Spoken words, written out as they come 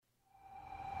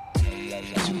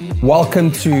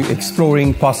Welcome to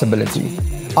Exploring Possibility.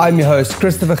 I'm your host,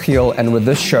 Christopher Giel, and with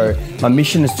this show, my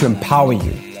mission is to empower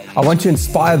you. I want to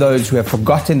inspire those who have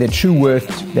forgotten their true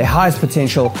worth, their highest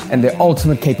potential, and their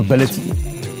ultimate capability.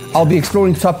 I'll be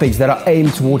exploring topics that are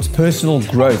aimed towards personal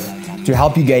growth to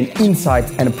help you gain insight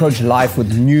and approach life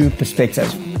with new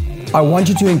perspective. I want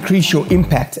you to increase your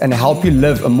impact and help you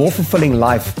live a more fulfilling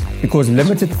life, because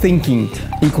limited thinking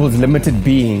equals limited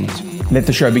being. Let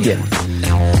the show begin.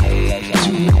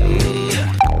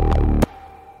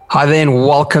 Hi there, and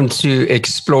welcome to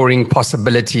Exploring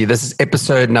Possibility. This is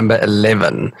episode number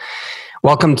 11.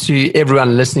 Welcome to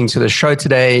everyone listening to the show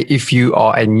today. If you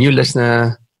are a new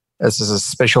listener, this is a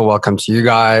special welcome to you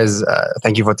guys.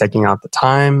 Thank you for taking out the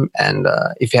time. And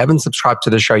if you haven't subscribed to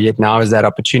the show yet, now is that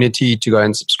opportunity to go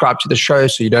and subscribe to the show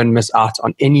so you don't miss out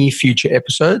on any future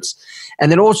episodes.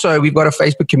 And then also, we've got a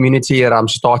Facebook community that I'm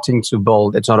starting to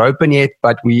build. It's not open yet,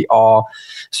 but we are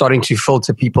starting to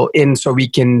filter people in so we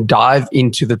can dive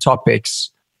into the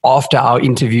topics after our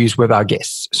interviews with our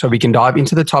guests. So we can dive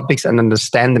into the topics and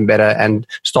understand them better and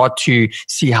start to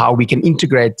see how we can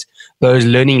integrate those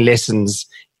learning lessons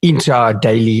into our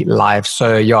daily lives.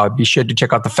 So yeah, be sure to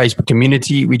check out the Facebook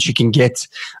community, which you can get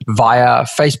via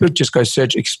Facebook. Just go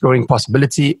search Exploring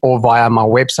Possibility, or via my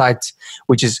website,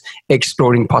 which is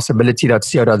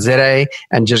exploringpossibility.co.za,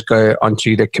 and just go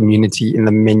onto the community in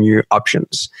the menu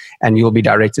options and you'll be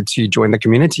directed to join the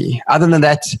community. Other than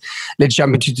that, let's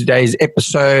jump into today's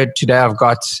episode. Today I've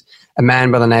got a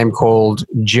man by the name called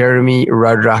Jeremy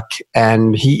Roadruck,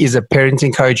 and he is a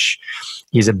parenting coach.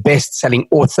 He's a best-selling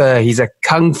author. He's a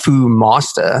Kung Fu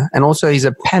master, and also he's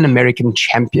a Pan-American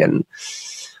champion.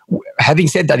 Having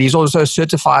said that, he's also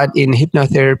certified in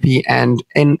hypnotherapy and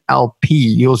NLP.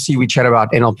 You'll see we chat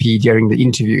about NLP during the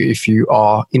interview if you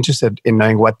are interested in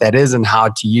knowing what that is and how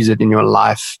to use it in your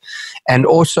life. And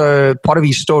also, part of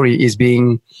his story is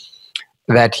being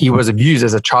that he was abused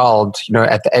as a child,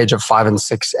 at the age of 5 and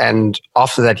 6. And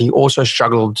after that, he also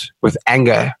struggled with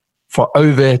anger for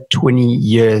over 20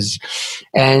 years.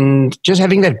 And just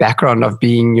having that background of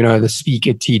being, the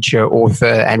speaker, teacher, author,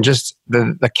 and just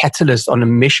the catalyst on a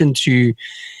mission to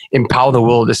empower the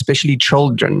world, especially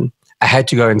children, I had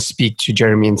to go and speak to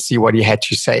Jeremy and see what he had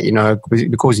to say,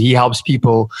 because he helps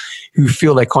people who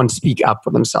feel they can't speak up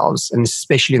for themselves, and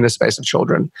especially in the space of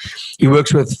children. He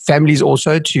works with families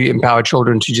also to empower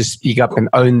children to just speak up and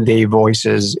own their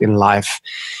voices in life.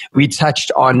 We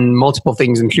touched on multiple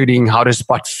things, including how to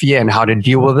spot fear and how to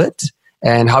deal with it,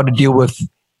 and how to deal with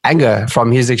anger.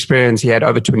 From his experience, he had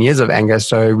over 20 years of anger.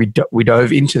 So we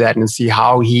dove into that and see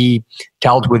how he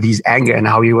dealt with his anger and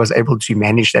how he was able to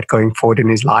manage that going forward in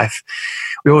his life.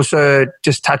 We also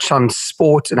just touched on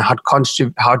sport and how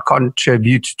it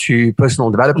contributes to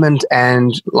personal development.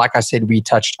 And like I said, we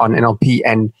touched on NLP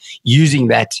and using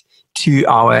that to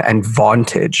our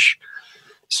advantage.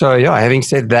 So yeah, having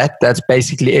said that, that's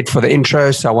basically it for the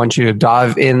intro. So I want you to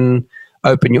dive in,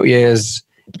 open your ears,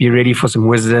 be ready for some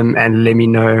wisdom, and let me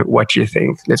know what you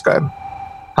think. Let's go.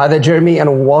 Hi there, Jeremy,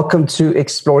 and welcome to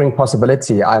Exploring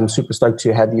Possibility. I'm super stoked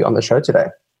to have you on the show today.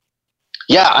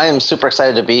 Yeah, I am super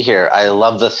excited to be here. I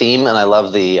love the theme, and I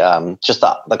love the just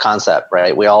the concept,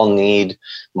 right? We all need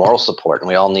moral support, and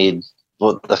we all need,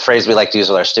 the phrase we like to use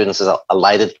with our students is a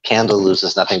lighted candle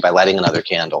loses nothing by lighting another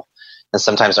candle. And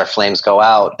sometimes our flames go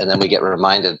out, and then we get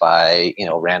reminded by,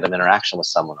 random interaction with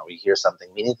someone, or we hear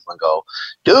something meaningful and go,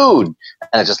 dude,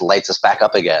 and it just lights us back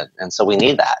up again. And so we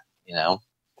need that,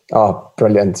 Oh,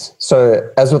 brilliant. So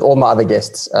as with all my other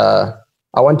guests, I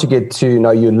want to get to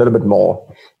know you a little bit more,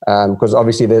 because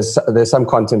obviously there's some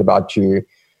content about you,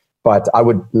 but I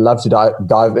would love to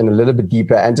dive in a little bit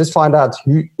deeper and just find out,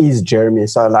 who is Jeremy?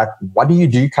 So what do you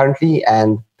do currently?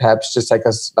 And perhaps just take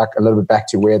us a little bit back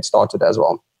to where it started as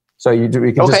well. So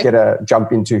we can just get a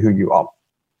jump into who you are.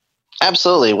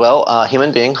 Absolutely. Well,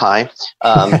 human being, hi.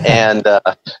 And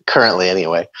currently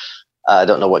anyway, I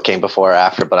don't know what came before or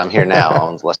after, but I'm here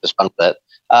now. Let's just run with it.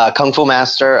 Kung Fu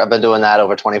master. I've been doing that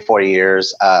over 24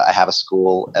 years. I have a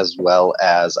school, as well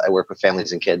as I work with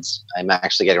families and kids. I'm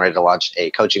actually getting ready to launch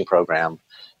a coaching program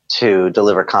to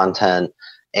deliver content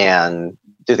and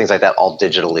do things like that all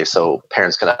digitally, so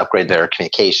parents can upgrade their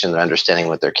communication, their understanding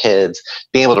with their kids,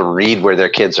 being able to read where their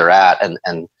kids are at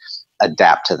and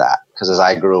adapt to that. Because as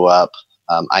I grew up,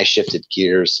 I shifted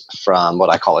gears from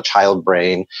what I call a child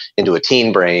brain into a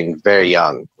teen brain very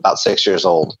young, about 6 years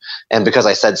old. And because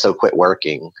I said so, quit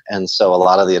working. And so a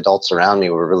lot of the adults around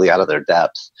me were really out of their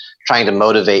depth, trying to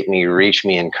motivate me, reach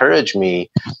me, encourage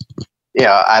me.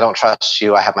 I don't trust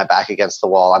you. I have my back against the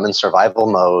wall. I'm in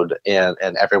survival mode, and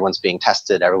everyone's being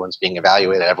tested. Everyone's being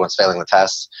evaluated. Everyone's failing the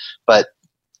tests. But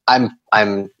I'm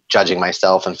judging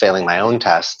myself and failing my own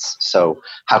tests. So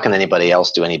how can anybody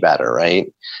else do any better,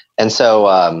 right? And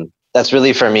so that's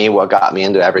really for me what got me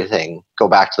into everything. Go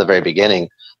back to the very beginning.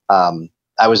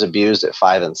 I was abused at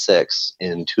 5 and 6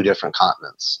 in 2 different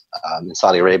continents. In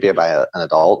Saudi Arabia by an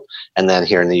adult, and then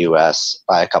here in the U.S.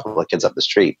 by a couple of kids up the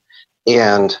street.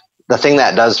 And the thing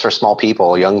that does for small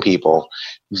people, young people,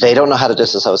 they don't know how to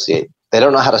disassociate. They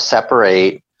don't know how to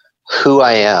separate who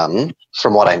I am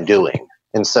from what I'm doing.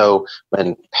 And so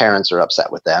when parents are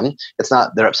upset with them, it's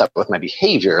not they're upset with my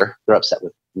behavior, they're upset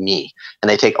with me. And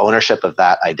they take ownership of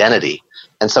that identity.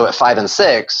 And so at 5 and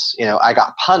 6, I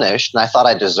got punished, and I thought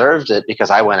I deserved it because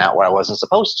I went out where I wasn't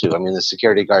supposed to. I mean, the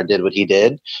security guard did what he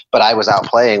did, but I was out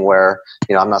playing where,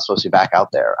 I'm not supposed to be back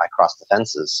out there. I crossed the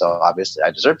fences, so obviously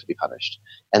I deserved to be punished.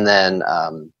 And then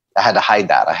I had to hide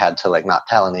that. I had to not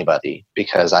tell anybody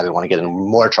because I didn't want to get in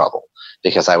more trouble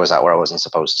because I was out where I wasn't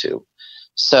supposed to.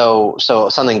 So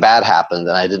something bad happened,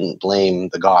 and I didn't blame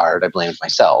the guard. I blamed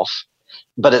myself.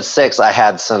 But at 6, I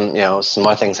had some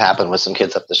more things happen with some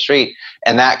kids up the street,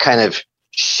 and that kind of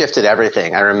shifted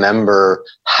everything. I remember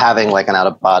having an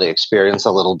out-of-body experience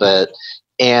a little bit,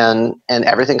 and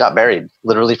everything got buried.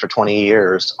 Literally for 20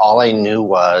 years, all I knew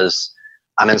was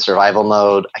I'm in survival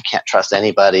mode. I can't trust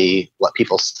anybody. What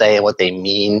people say and what they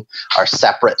mean are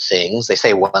separate things. They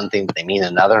say one thing, but they mean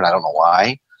another, and I don't know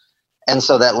why. And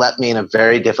so that left me in a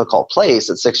very difficult place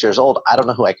at 6 years old. I don't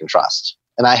know who I can trust.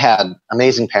 And I had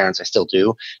amazing parents. I still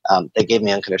do. They gave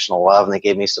me unconditional love and they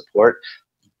gave me support,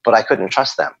 but I couldn't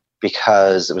trust them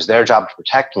because it was their job to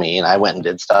protect me, and I went and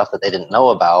did stuff that they didn't know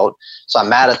about. So I'm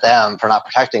mad at them for not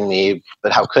protecting me,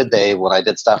 but how could they when I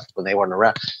did stuff when they weren't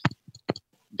around?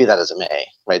 Be that as it may,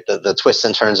 right? The twists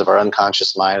and turns of our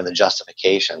unconscious mind and the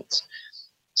justifications.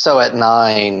 So at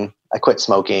 9, I quit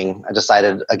smoking. I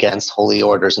decided against holy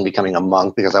orders and becoming a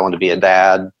monk because I wanted to be a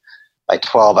dad. By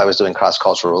 12, I was doing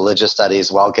cross-cultural religious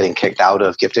studies while getting kicked out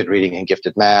of gifted reading and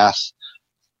gifted math.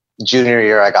 Junior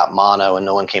year, I got mono, and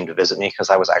no one came to visit me because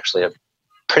I was actually a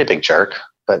pretty big jerk,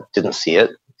 but didn't see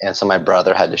it. And so my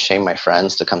brother had to shame my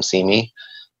friends to come see me.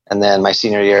 And then my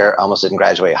senior year, I almost didn't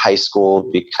graduate high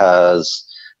school because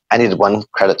I needed 1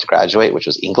 credit to graduate, which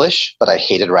was English, but I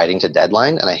hated writing to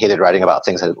deadline, and I hated writing about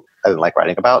things I didn't like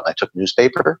writing about. I took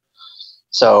newspaper.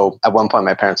 So at one point,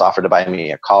 my parents offered to buy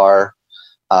me a car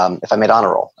if I made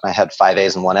honor roll. I had 5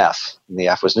 A's and 1 F, and the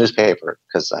F was newspaper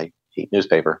because I hate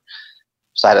newspaper.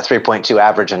 So I had a 3.2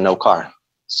 average and no car.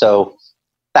 So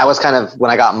that was kind of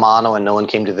when I got mono and no one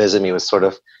came to visit me, was sort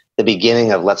of the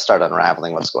beginning of let's start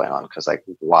unraveling what's going on, because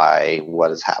why,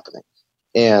 what is happening?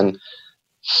 And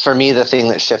for me, the thing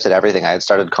that shifted everything, I had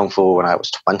started Kung Fu when I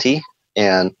was 20,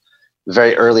 and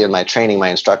very early in my training, my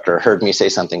instructor heard me say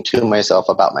something to myself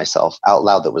about myself out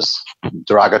loud that was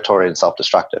derogatory and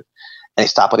self-destructive. And he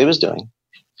stopped what he was doing,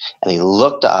 and he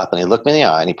looked up, and he looked me in the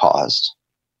eye, and he paused.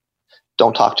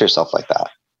 Don't talk to yourself like that.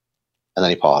 And then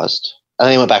he paused, and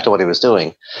then he went back to what he was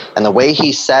doing. And the way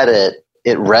he said it,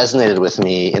 it resonated with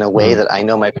me in a way that I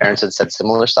know my parents had said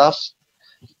similar stuff,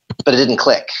 but it didn't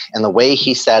click. And the way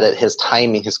he said it, his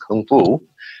timing, his Kung Fu,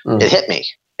 it hit me.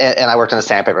 And I worked in a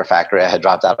sandpaper factory. I had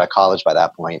dropped out of college by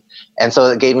that point. And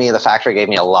so the factory gave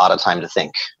me a lot of time to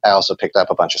think. I also picked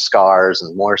up a bunch of scars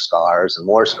and more scars and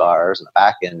more scars and a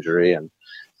back injury. And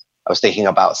I was thinking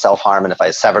about self-harm. And if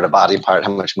I severed a body part,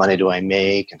 how much money do I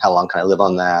make? And how long can I live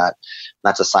on that? And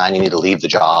that's a sign you need to leave the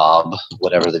job,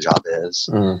 whatever the job is.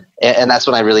 And that's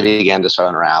when I really began to start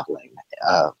unraveling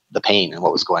the pain and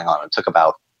what was going on. It took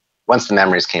once the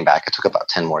memories came back, it took about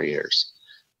 10 more years.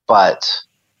 But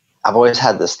I've always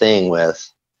had this thing with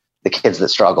the kids that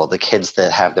struggle, the kids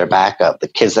that have their backup, the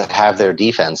kids that have their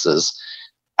defenses.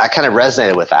 I kind of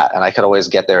resonated with that, and I could always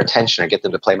get their attention or get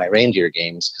them to play my reindeer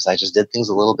games because I just did things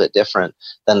a little bit different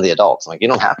than the adults. You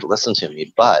don't have to listen to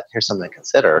me, but here's something to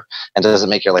consider. And does it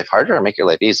make your life harder or make your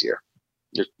life easier?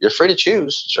 You're free to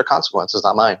choose. It's your consequences,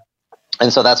 not mine.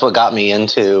 And so that's what got me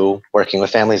into working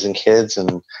with families and kids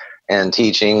and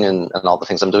teaching and all the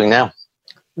things I'm doing now.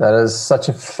 That is such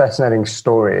a fascinating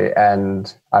story,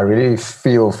 and I really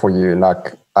feel for you.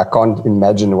 I can't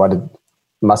imagine what it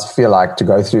must feel like to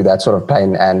go through that sort of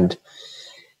pain and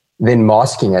then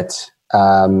masking it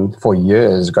for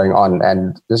years going on,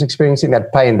 and just experiencing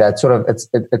that pain. That sort of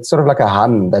it's sort of like a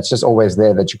hum that's just always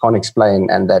there that you can't explain,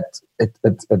 and that it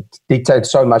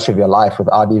dictates so much of your life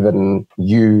without even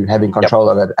you having control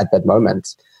of it at that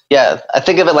moment. Yeah, I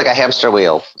think of it like a hamster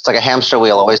wheel. It's like a hamster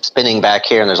wheel always spinning back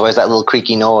here, and there's always that little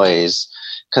creaky noise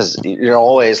because you're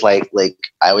always like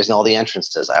I always know all the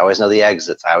entrances. I always know the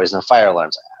exits. I always know fire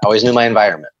alarms. I always knew my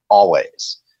environment,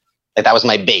 always. That was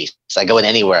my base. I go in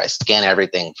anywhere. I scan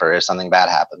everything for if something bad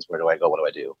happens. Where do I go? What do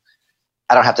I do?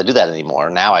 I don't have to do that anymore.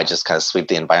 Now I just kind of sweep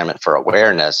the environment for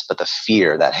awareness, but the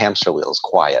fear, that hamster wheel, is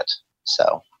quiet.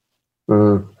 So.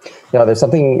 Yeah, there's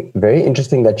something very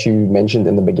interesting that you mentioned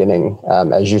in the beginning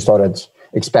as you started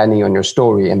expanding on your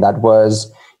story, and that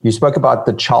was you spoke about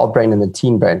the child brain and the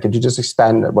teen brain. Could you just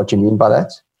expand what you mean by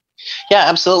that? Yeah,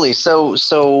 absolutely.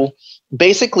 So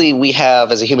basically, we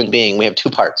have, as a human being, we have two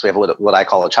parts. We have what I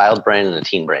call a child brain and a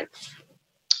teen brain.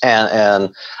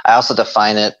 And I also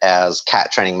define it as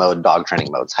cat training mode, dog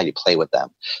training mode. It's how you play with them.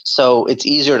 So it's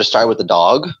easier to start with the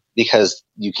dog because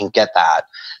you can get that.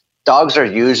 Dogs are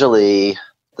usually,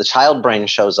 the child brain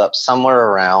shows up somewhere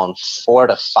around 4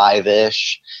 to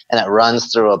 5-ish, and it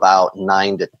runs through about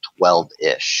 9 to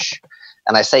 12-ish.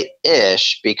 And I say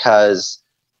ish because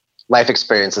life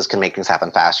experiences can make things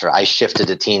happen faster. I shifted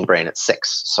to teen brain at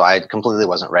 6, so I completely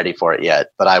wasn't ready for it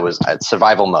yet, but I was at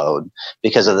survival mode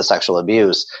because of the sexual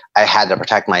abuse. I had to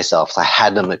protect myself. So I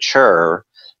had to mature.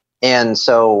 And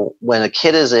so when a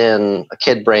kid is in a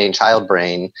kid brain, child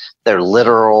brain, they're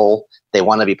literal. They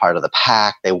want to be part of the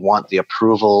pack. They want the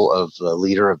approval of the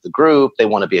leader of the group. They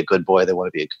want to be a good boy. They want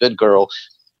to be a good girl.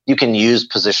 You can use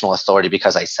positional authority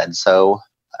because I said so.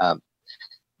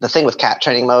 The thing with cat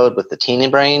training mode, with the teeny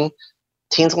brain,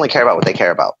 teens only care about what they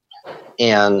care about.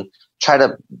 And try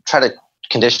to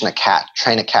condition a cat,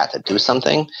 train a cat to do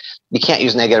something. You can't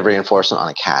use negative reinforcement on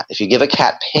a cat. If you give a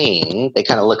cat pain, they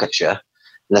kind of look at you.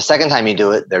 And the second time you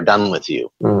do it, they're done with you.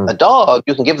 A dog,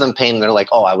 you can give them pain and they're like,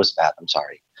 oh, I was bad. I'm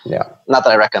sorry. Yeah. Not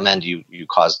that I recommend you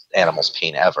cause animals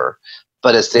pain ever.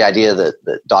 But it's the idea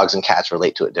that dogs and cats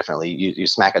relate to it differently. You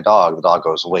smack a dog, the dog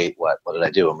goes, wait, what did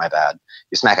I do? Am I bad?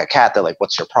 You smack a cat, they're like,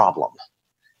 what's your problem?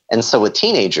 And so with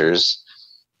teenagers,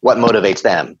 what motivates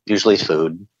them? Usually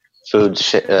food,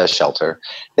 shelter.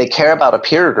 They care about a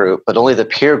peer group, but only the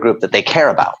peer group that they care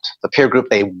about, the peer group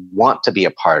they want to be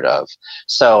a part of.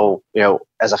 So,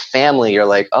 as a family, you're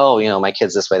like, oh, my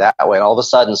kid's this way, that way. And all of a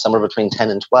sudden, somewhere between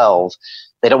 10 and 12,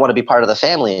 they don't want to be part of the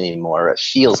family anymore. It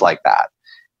feels like that.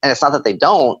 And it's not that they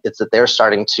don't, it's that they're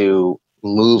starting to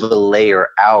move a layer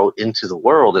out into the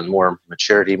world and more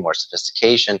maturity, more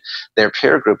sophistication. Their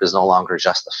peer group is no longer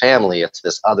just the family. It's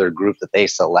this other group that they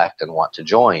select and want to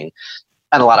join.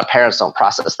 And a lot of parents don't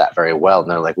process that very well.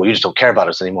 And they're like, well, you just don't care about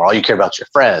us anymore. All you care about is your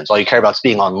friends. All you care about is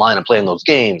being online and playing those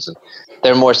games. And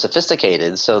they're more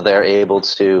sophisticated, so they're able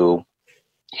to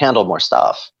handle more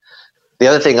stuff. The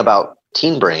other thing about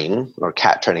teen brain or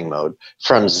cat training mode,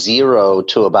 from 0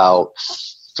 to about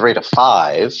 3 to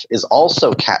 5 is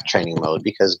also cat training mode,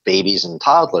 because babies and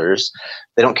toddlers,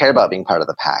 they don't care about being part of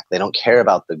the pack. They don't care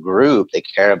about the group. They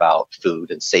care about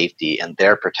food and safety and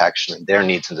their protection and their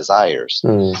needs and desires.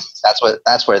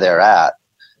 That's where they're at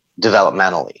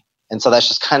developmentally. And so that's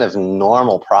just kind of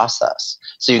normal process.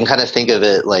 So you can kind of think of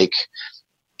it like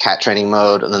cat training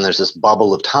mode, and then there's this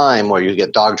bubble of time where you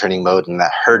get dog training mode and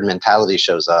that herd mentality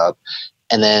shows up.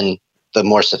 And then the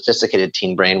more sophisticated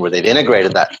teen brain where they've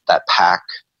integrated that pack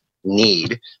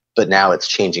need, but now it's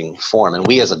changing form. And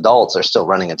we as adults are still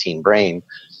running a teen brain,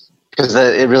 because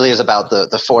it really is about the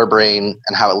forebrain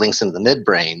and how it links into the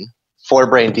midbrain.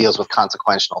 Forebrain deals with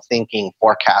consequential thinking,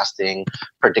 forecasting,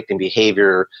 predicting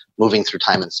behavior, moving through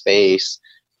time and space.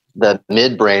 The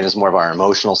midbrain is more of our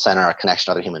emotional center, our connection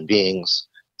to other human beings.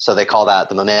 So they call that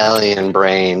the mammalian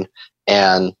brain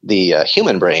and the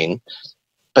human brain.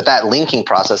 But that linking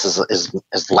process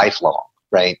is lifelong,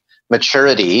 right?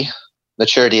 Maturity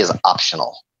is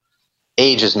optional.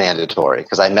 Age is mandatory,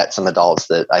 because I met some adults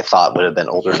that I thought would have been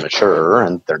older and maturer,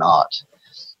 and they're not.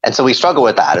 And so we struggle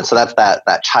with that. And so that's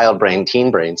that child brain,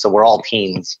 teen brain. So we're all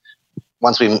teens.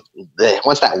 Once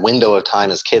that window of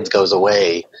time as kids goes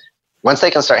away, once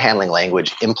they can start handling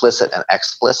language, implicit and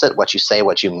explicit, what you say,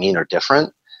 what you mean are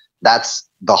different. That's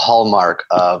the hallmark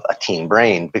of a teen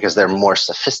brain, because they're more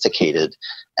sophisticated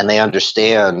and they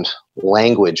understand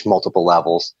language multiple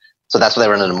levels. So that's why they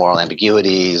run into moral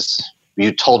ambiguities.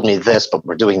 You told me this, but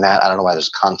we're doing that. I don't know why there's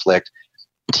conflict.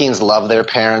 Teens love their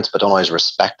parents, but don't always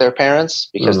respect their parents,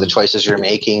 because the choices you're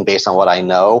making based on what I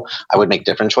know, I would make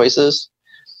different choices.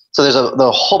 So there's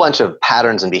a whole bunch of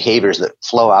patterns and behaviors that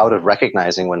flow out of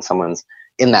recognizing when someone's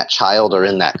in that child or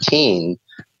in that teen.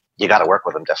 You got to work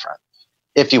with them different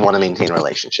if you want to maintain a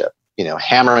relationship.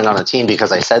 Hammering on a teen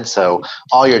because I said so,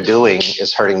 all you're doing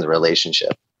is hurting the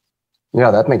relationship. Yeah,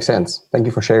 that makes sense. Thank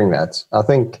you for sharing that. I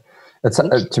think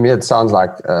to me, it sounds like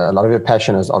a lot of your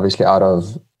passion is obviously out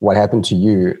of what happened to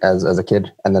you as a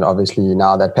kid. And then obviously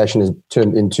now that passion is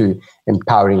turned into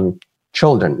empowering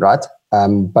children, right?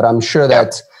 But I'm sure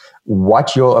that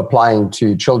what you're applying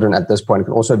to children at this point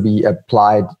can also be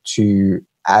applied to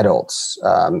adults,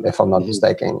 if I'm not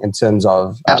mistaken, in terms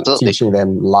of teaching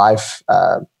them life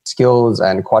skills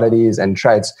and qualities and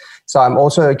traits. So I'm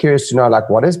also curious to know, like,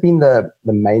 what has been the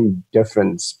main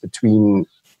difference between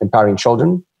empowering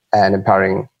children and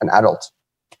empowering an adult,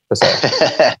 per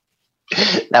se?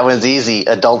 That one's easy.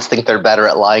 Adults think they're better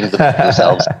at lying to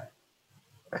themselves.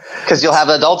 Because you'll have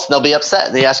adults, and they'll be upset.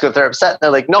 And they ask if they're upset. And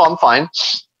they're like, no, I'm fine.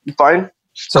 I'm fine.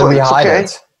 So we hide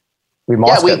it. We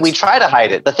mask it. We try to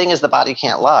hide it. The thing is, the body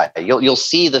can't lie. You'll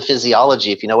see the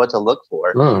physiology if you know what to look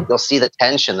for. You'll see the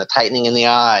tension, the tightening in the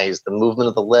eyes, the movement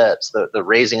of the lips, the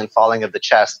raising and falling of the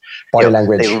chest. Body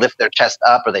language. They lift their chest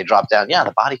up or they drop down. Yeah,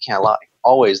 the body can't lie.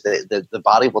 Always, the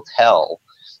body will tell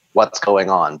what's going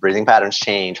on. Breathing patterns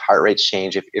change, heart rates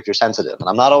change if you're sensitive. And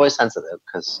I'm not always sensitive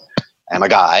because I'm a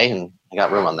guy and I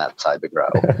got room on that side to grow.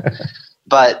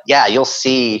 But yeah, you'll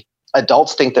see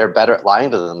adults think they're better at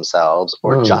lying to themselves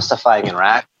or justifying and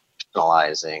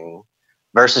rationalizing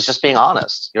versus just being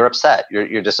honest. You're upset.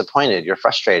 You're disappointed. You're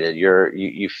frustrated.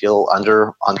 You feel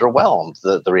underwhelmed.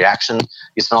 The reaction,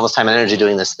 you spent all this time and energy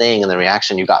doing this thing, and the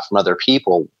reaction you got from other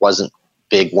people wasn't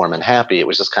big, warm, and happy. It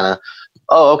was just kind of,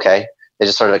 oh, okay. They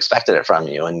just sort of expected it from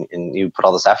you, and you put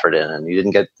all this effort in, and you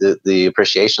didn't get the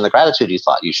appreciation, the gratitude you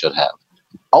thought you should have.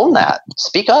 Own that.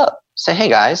 Speak up. Say, hey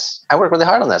guys, I worked really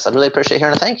hard on this. I'd really appreciate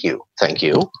hearing a thank you. Thank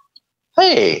you.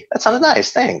 Hey, that sounded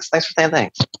nice. Thanks. Thanks for saying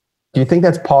thanks. Do you think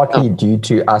that's partly due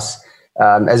to us,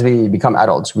 as we become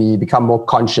adults, we become more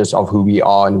conscious of who we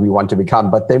are and we want to become,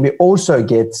 but then we also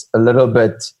get a little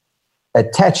bit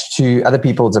attached to other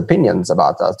people's opinions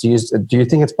about us? Do you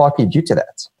think it's partly due to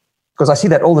that? Because I see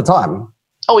that all the time.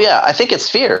 Oh yeah, I think it's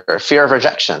fear of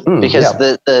rejection. Because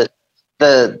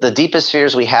the deepest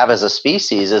fears we have as a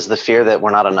species is the fear that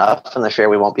we're not enough and the fear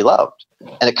we won't be loved.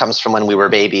 And it comes from when we were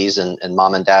babies and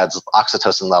mom and dad's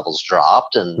oxytocin levels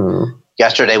dropped. And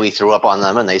yesterday we threw up on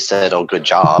them and they said, oh, good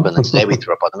job. And then today we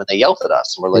threw up on them and they yelled at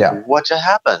us. And we're like, what just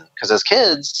happened? Because as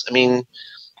kids, I mean,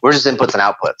 we're just inputs and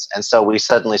outputs. And so we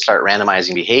suddenly start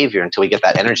randomizing behavior until we get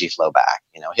that energy flow back.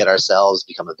 You know, hit ourselves,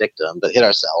 become a victim, but hit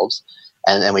ourselves.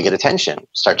 And then we get attention.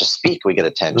 Start to speak, we get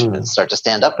attention. And start to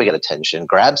stand up, we get attention.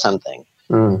 Grab something.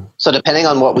 So depending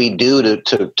on what we do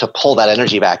to pull that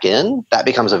energy back in, that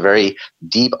becomes a very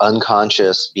deep,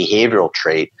 unconscious behavioral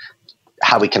trait,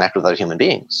 how we connect with other human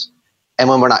beings. And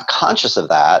when we're not conscious of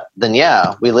that, then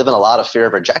yeah, we live in a lot of fear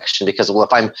of rejection because, well,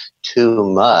 if I'm too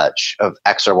much of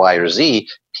X or Y or Z,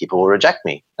 people will reject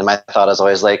me. And my thought is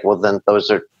always like, well, then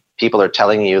those are people are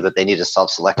telling you that they need to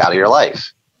self-select out of your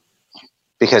life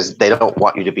because they don't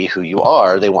want you to be who you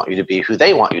are. They want you to be who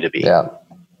they want you to be. Yeah.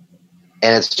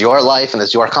 And it's your life and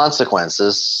it's your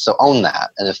consequences. So own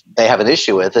that. And if they have an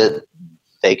issue with it,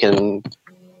 they can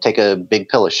take a big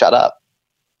pill of shut up.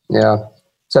 Yeah.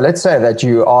 So let's say that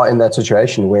you are in that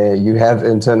situation where you have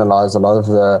internalized a lot of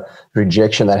the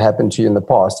rejection that happened to you in the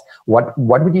past. What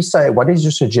would you say? What is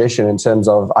your suggestion in terms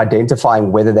of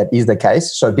identifying whether that is the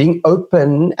case? So being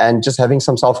open and just having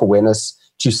some self-awareness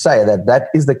to say that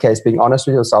is the case, being honest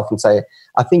with yourself and say,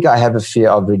 I think I have a fear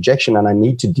of rejection and I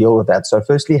need to deal with that. So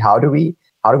firstly, how do we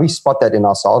spot that in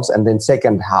ourselves? And then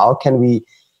second, how can we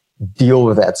deal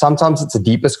with that? Sometimes it's a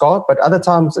deeper scar, but other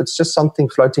times it's just something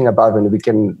floating above and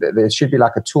there should be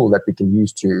like a tool that we can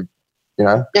use to,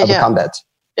 overcome that.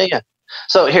 Yeah.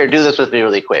 So here, do this with me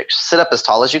really quick. Sit up as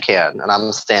tall as you can. And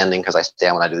I'm standing because I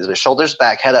stand when I do this. But shoulders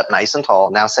back, head up nice and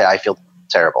tall. Now say, I feel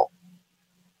terrible.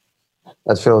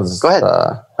 That feels... Go ahead.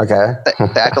 Okay.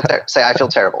 Say, I feel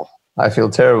terrible. I feel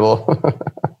terrible.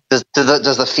 Does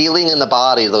the feeling in the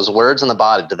body, those words in the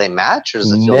body, do they match or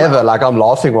does it feel never? Like I'm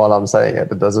laughing while I'm saying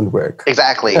it. It doesn't work.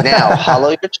 Exactly. Now, hollow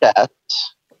your chest,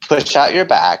 push out your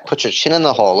back, put your chin in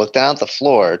the hole, look down at the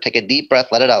floor, take a deep breath,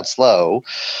 let it out slow,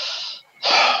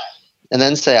 and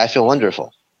then say, I feel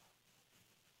wonderful.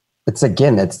 It's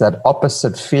that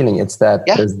opposite feeling. It's that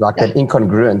there's like that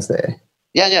incongruence there.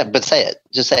 Yeah. But say it.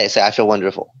 Just say, I feel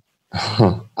wonderful.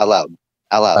 Out loud.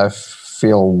 I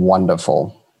feel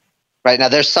wonderful. Right. Now,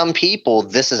 there's some people,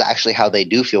 this is actually how they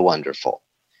do feel wonderful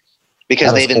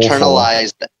because they've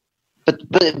internalized that.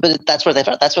 But that's where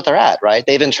that's what they're at, right?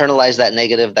 They've internalized that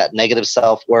negative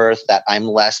self-worth, that I'm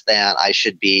less than, I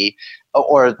should be,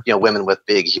 or women with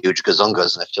big, huge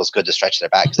gazungas, and it feels good to stretch their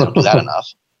back because they don't do that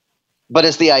enough. But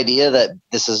it's the idea that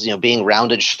this is, being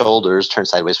rounded shoulders, turn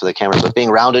sideways for the cameras, but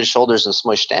being rounded shoulders and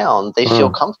smushed down, they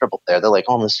feel comfortable there. They're like,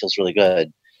 oh, this feels really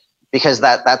good. Because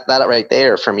that right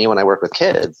there, for me, when I work with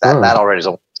kids, that already is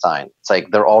a sign. It's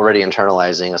like they're already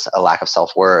internalizing a lack of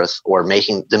self-worth or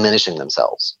diminishing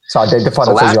themselves. So identify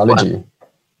the physiology.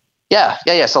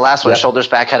 Yeah. So last one, shoulders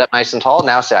back, head up nice and tall.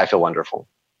 Now say, I feel wonderful.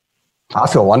 I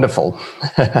feel wonderful.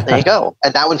 There you go.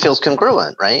 And that one feels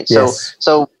congruent, right? Yes.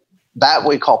 So that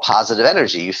we call positive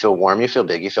energy. You feel warm, you feel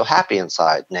big, you feel happy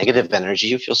inside. Negative energy,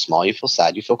 you feel small, you feel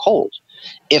sad, you feel cold.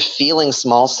 If feeling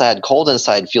small, sad, cold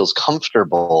inside feels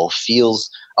comfortable, feels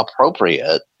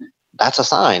appropriate, that's a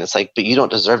sign. It's like, but you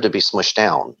don't deserve to be smushed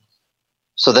down.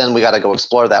 So then we got to go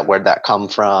explore that. Where'd that come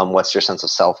from? What's your sense of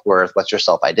self-worth? What's your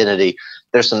self-identity?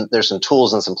 There's some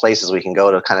tools and some places we can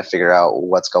go to kind of figure out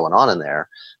what's going on in there.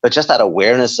 But just that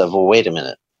awareness of, well, wait a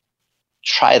minute,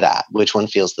 try that. Which one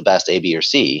feels the best, A, B, or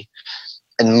C?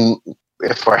 And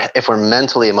if we're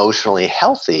mentally, emotionally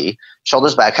healthy,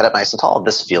 shoulders back, head up nice and tall,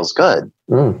 this feels good.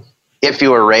 If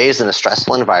you were raised in a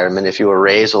stressful environment, if you were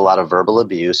raised with a lot of verbal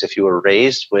abuse, if you were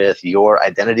raised with your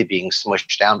identity being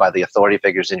smushed down by the authority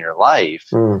figures in your life,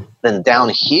 then down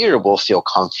here will feel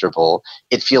comfortable.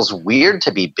 It feels weird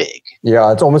to be big.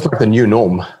 Yeah, it's almost like the new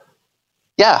norm.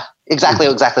 Yeah, exactly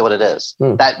what it is.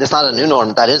 That it's not a new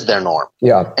norm, that is their norm.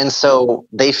 Yeah. And so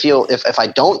they feel, if I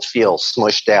don't feel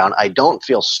smushed down, I don't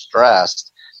feel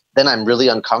stressed, then I'm really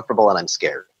uncomfortable and I'm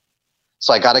scared.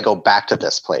 So I got to go back to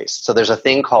this place. So there's a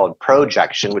thing called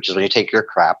projection, which is when you take your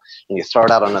crap and you throw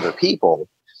it out on other people.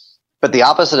 But the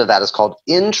opposite of that is called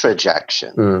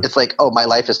introjection. It's like, oh, my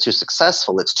life is too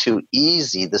successful. It's too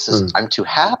easy. I'm too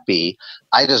happy.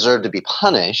 I deserve to be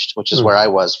punished, which is where I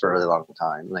was for a really long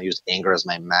time. And I used anger as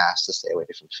my mask to stay away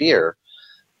from fear.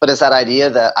 But it's that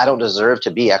idea that I don't deserve to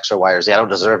be X or Y or Z. I don't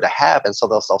deserve to have. And so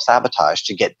they'll self-sabotage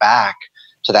to get back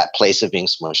to that place of being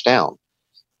smushed down.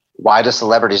 Why do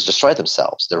celebrities destroy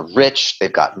themselves? They're rich,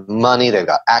 they've got money, they've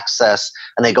got access,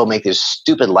 and they go make these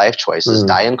stupid life choices,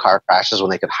 die in car crashes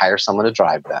when they could hire someone to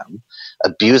drive them,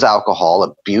 abuse alcohol,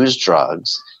 abuse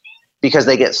drugs, because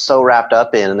they get so wrapped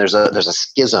up in, and there's a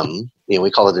schism,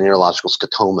 we call it the neurological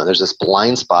scotoma. There's this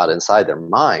blind spot inside their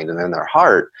mind and in their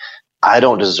heart. I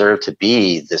don't deserve to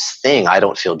be this thing. I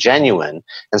don't feel genuine.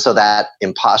 And so that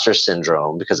imposter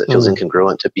syndrome, because it feels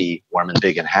incongruent to be warm and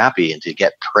big and happy and to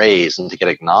get praise and to get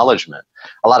acknowledgement.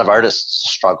 A lot of artists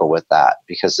struggle with that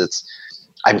because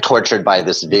I'm tortured by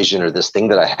this vision or this thing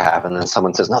that I have. And then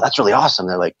someone says, no, that's really awesome.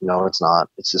 They're like, no, it's not.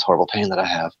 It's this horrible pain that I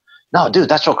have. No, dude,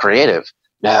 that's real creative.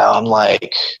 No, I'm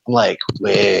like,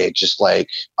 wait,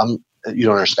 you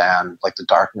don't understand. Like the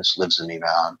darkness lives in me,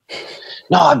 man.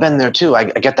 No, I've been there too. I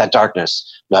get that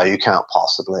darkness. No, you can't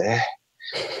possibly.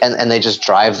 And they just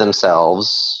drive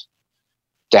themselves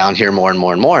down here more and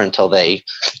more and more until they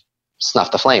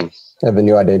snuff the flame. Have a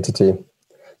new identity.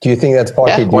 Do you think that's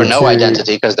partly or no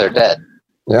identity because they're dead?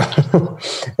 Yeah.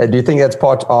 Do you think that's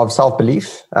part of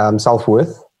self-belief,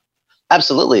 self-worth?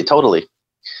 Absolutely, totally.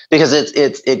 Because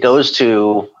it goes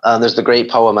to, there's the great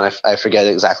poem, and I forget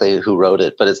exactly who wrote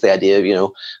it, but it's the idea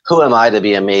of, who am I to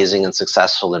be amazing and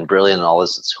successful and brilliant and all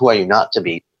this? It's who are you not to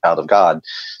be a child of God?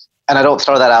 And I don't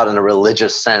throw that out in a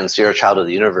religious sense. You're a child of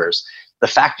the universe. The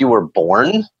fact you were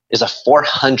born is a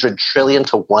 400 trillion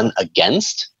to 1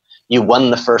 against. You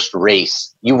won the first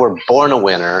race. You were born a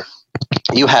winner.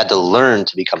 You had to learn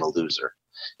to become a loser.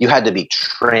 You had to be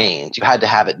trained. You had to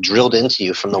have it drilled into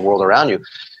you from the world around you.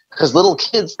 Because little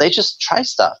kids, they just try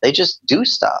stuff. They just do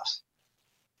stuff.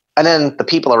 And then the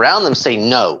people around them say,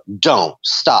 no, don't,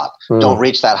 stop. Don't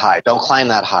reach that high. Don't climb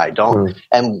that high. Don't.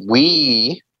 And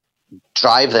we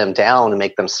drive them down and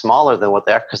make them smaller than what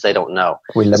they are because they don't know.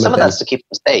 Some of that's to keep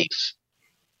them safe.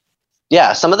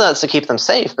 Yeah, some of that's to keep them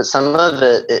safe, but some of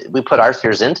it, we put our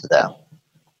fears into them.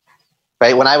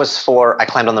 Right? When I was 4, I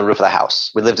climbed on the roof of the house.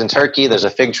 We lived in Turkey. There's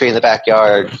a fig tree in the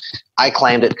backyard. I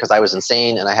climbed it because I was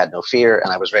insane and I had no fear,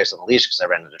 and I was raised on a leash because I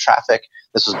ran into traffic.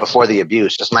 This was before the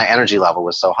abuse. Just my energy level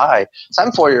was so high. So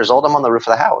I'm 4 years old. I'm on the roof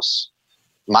of the house.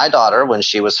 My daughter, when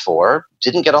she was 4,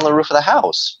 didn't get on the roof of the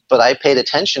house, but I paid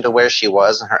attention to where she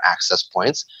was and her access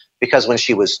points, because when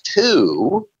she was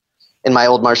 2, in my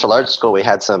old martial arts school, we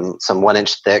had some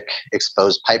 1-inch thick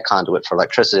exposed pipe conduit for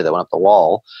electricity that went up the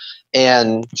wall.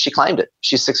 And she climbed it.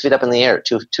 She's 6 feet up in the air,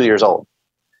 2 years old.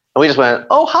 And we just went,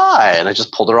 oh, hi. And I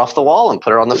just pulled her off the wall and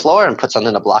put her on the floor and put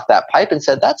something to block that pipe and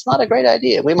said, that's not a great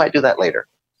idea. We might do that later.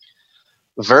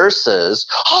 Versus,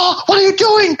 oh, what are you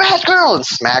doing, bad girl? And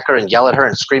smack her and yell at her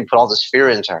and scream, put all this fear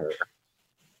into her.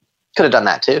 Could have done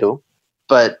that too.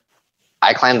 But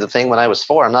I climbed the thing when I was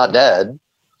 4. I'm not dead.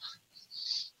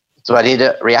 Do I need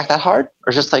to react that hard?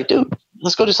 Or just like, dude,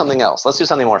 let's go do something else. Let's do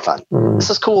something more fun. This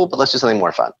is cool, but let's do something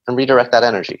more fun and redirect that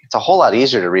energy. It's a whole lot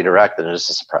easier to redirect than it is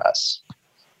to suppress.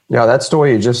 Yeah, that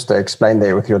story you just explained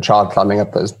there with your child climbing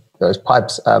up those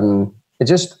pipes, it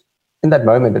just, in that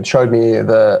moment, it showed me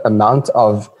the amount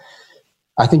of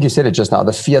I think you said it just now,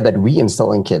 the fear that we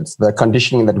instill in kids, the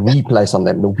conditioning that we place on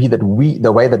them, the way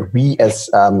that we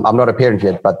as, I'm not a parent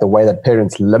yet, but the way that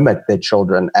parents limit their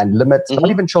children and limit,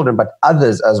 not even children, but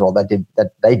others as well,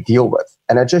 that they deal with.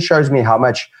 And it just shows me how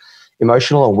much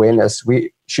emotional awareness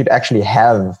we should actually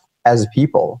have as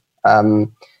people.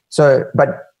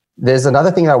 But there's another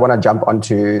thing I want to jump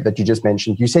onto that you just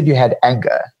mentioned. You said you had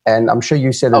anger, and I'm sure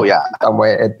you said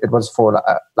somewhere it was for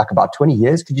like about 20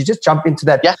 years. Could you just jump into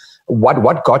that? Yeah.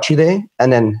 What got you there,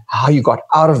 and then how you got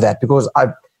out of that? Because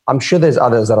I'm sure there's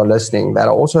others that are listening that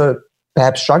are also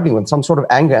perhaps struggling with some sort of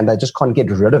anger and they just can't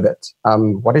get rid of it.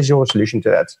 What is your solution to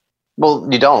that? Well,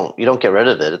 you don't get rid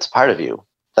of it. It's part of you.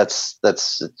 That's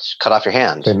cut off your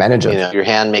hand. They manage it. You know, your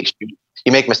hand makes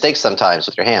you make mistakes sometimes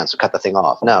with your hands, so cut the thing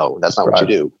off. No, that's not what you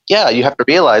do. Yeah, you have to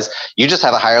realize you just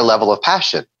have a higher level of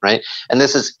passion, right? And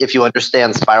this is, if you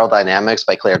understand Spiral Dynamics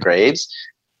by Claire Graves,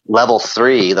 level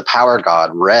 3, the power god,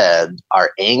 red,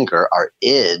 our anger, our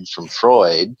id from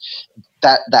Freud,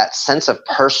 that sense of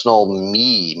personal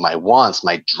me, my wants,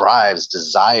 my drives,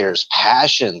 desires,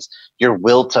 passions, your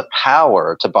will to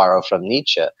power, to borrow from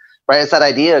Nietzsche, right? It's that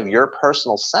idea of your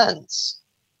personal sense.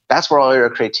 That's where all your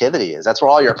creativity is. That's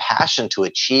where all your passion to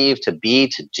achieve, to be,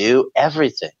 to do,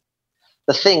 everything.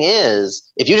 The thing is,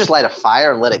 if you just light a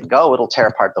fire and let it go, it'll tear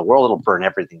apart the world. It'll burn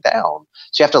everything down.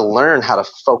 So you have to learn how to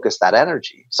focus that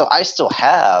energy. So I still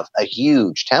have a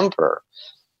huge temper.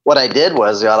 What I did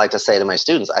was, I like to say to my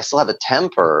students, I still have a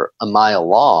temper a mile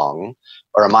long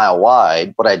or a mile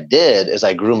wide. What I did is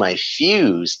I grew my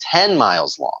fuse 10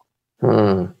 miles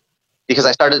long.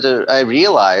 Because I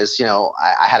realized,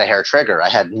 I had a hair trigger. I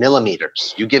had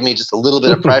millimeters. You give me just a little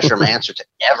bit of pressure, my answer to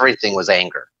everything was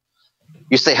anger.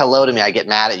 You say hello to me, I get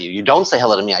mad at you. You don't say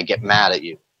hello to me, I get mad at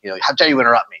you. How dare you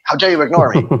interrupt me? How dare you ignore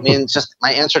me? I mean, it's just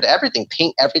my answer to everything.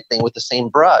 Paint everything with the same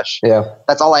brush. Yeah.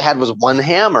 That's all I had was one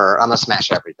hammer. I'm going to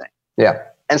smash everything. Yeah.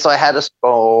 And so I had to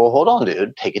go, hold on,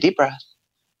 dude. Take a deep breath.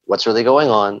 What's really going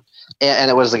on? And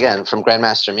it was, again, from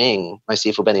Grandmaster Ming, my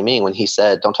Sifu Benny Ming, when he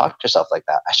said, don't talk to yourself like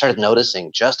that. I started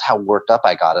noticing just how worked up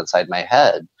I got inside my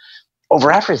head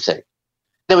over everything.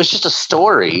 It was just a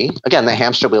story. Again, the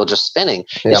hamster wheel just spinning.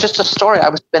 Yeah. It's just a story I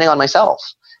was spinning on myself.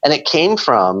 And it came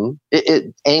from,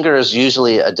 anger is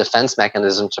usually a defense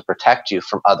mechanism to protect you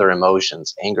from other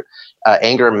emotions.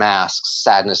 Anger masks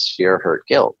sadness, fear, hurt,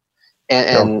 guilt.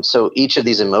 And so each of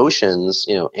these emotions,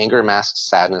 anger masks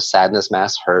sadness, sadness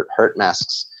masks hurt, hurt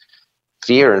masks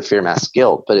fear, and fear masks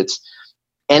guilt. But it's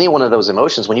any one of those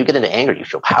emotions. When you get into anger, you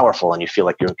feel powerful and you feel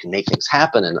like you can make things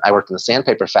happen. And I worked in the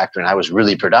sandpaper factory and I was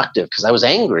really productive because I was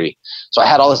angry. So I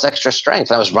had all this extra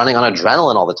strength. I was running on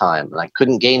adrenaline all the time and I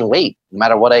couldn't gain weight no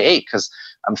matter what I ate because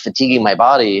I'm fatiguing my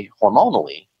body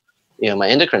hormonally. My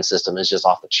endocrine system is just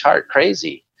off the chart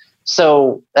crazy.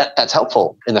 So that's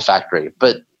helpful in the factory,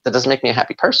 but that doesn't make me a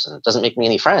happy person. It doesn't make me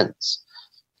any friends.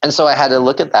 And so I had to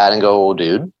look at that and go, oh,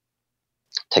 dude,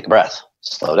 take a breath,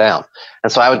 slow down.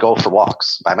 And so I would go for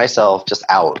walks by myself, just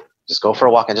out, just go for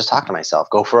a walk and just talk to myself,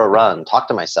 go for a run, talk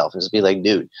to myself and just be like,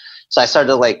 dude. So I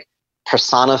started to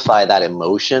personify that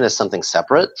emotion as something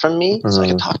separate from me so I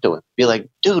could talk to it, be like,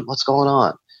 dude, what's going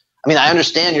on? I mean, I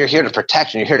understand you're here to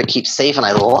protect and you're here to keep safe. And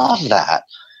I love that.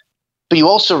 But you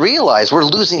also realize we're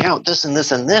losing out this and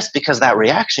this and this because that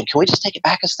reaction. Can we just take it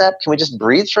back a step? Can we just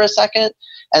breathe for a second?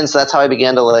 And so that's how I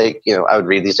began to I would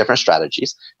read these different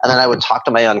strategies. And then I would talk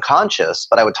to my unconscious,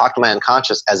 but I would talk to my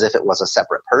unconscious as if it was a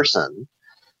separate person.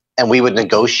 And we would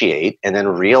negotiate and then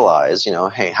realize,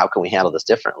 hey, how can we handle this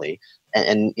differently?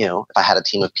 And if I had a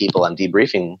team of people, I'm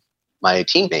debriefing my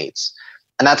teammates.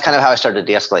 And that's kind of how I started to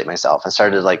de-escalate myself and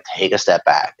started to take a step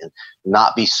back and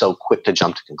not be so quick to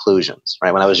jump to conclusions,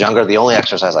 right? When I was younger, the only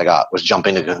exercise I got was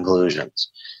jumping to conclusions.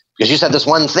 Because you said this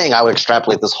one thing, I would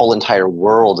extrapolate this whole entire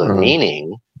world of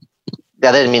meaning.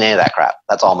 That didn't mean any of that crap.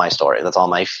 That's all my story. That's all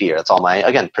my fear. That's all my,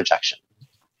 again, projection.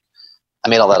 I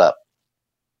made all that up.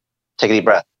 Take a deep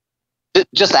breath.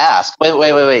 Just ask.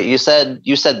 Wait. You said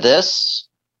this?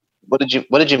 What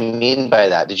did you mean by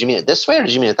that? Did you mean it this way or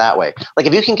did you mean it that way?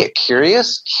 If you can get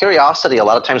curious, curiosity a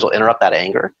lot of times will interrupt that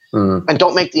anger. And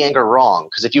don't make the anger wrong,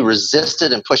 because if you resist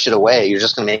it and push it away, you're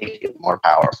just going to make it more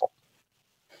powerful.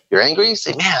 You're angry, you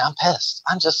say, man, I'm pissed.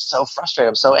 I'm just so frustrated.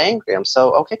 I'm so angry.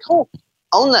 Okay, cool.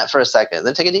 Own that for a second,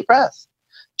 then take a deep breath.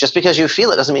 Just because you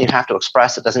feel it doesn't mean you have to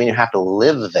express it, doesn't mean you have to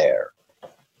live there.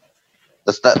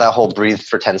 That's that whole breathe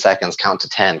for 10 seconds, count to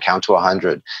 10, count to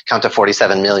 100, count to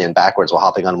 47 million backwards while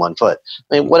hopping on one foot.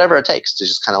 I mean, whatever it takes to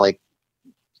just kind of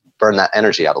burn that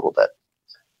energy out a little bit.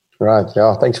 Right.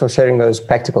 Yeah. Thanks for sharing those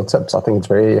practical tips. I think it's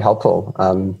very helpful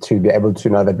to be able to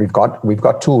know that we've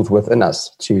got tools within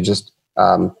us to just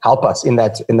help us in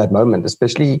that moment,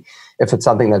 especially if it's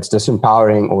something that's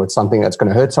disempowering or it's something that's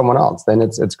going to hurt someone else. Then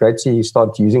it's great to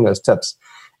start using those tips.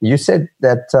 You said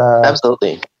that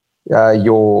absolutely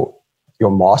your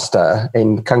master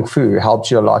in Kung Fu helped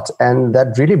you a lot, and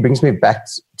that really brings me back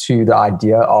to the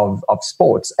idea of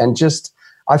sports. And just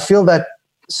I feel that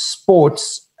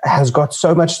sports has got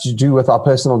so much to do with our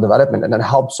personal development, and it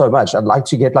helps so much. I'd like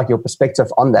to get like your perspective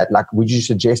on that. Like, would you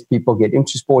suggest people get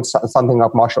into sports, something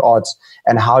like martial arts,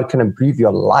 and how it can improve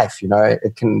your life? You know,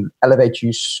 it can elevate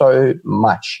you so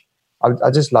much.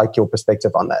 I just like your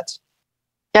perspective on that.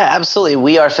 Yeah, absolutely.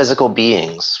 We are physical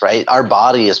beings, right? Our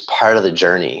body is part of the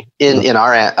journey. In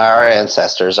our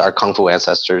ancestors, our Kung Fu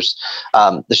ancestors,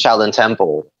 the Shaolin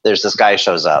Temple, there's this guy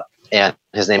shows up, and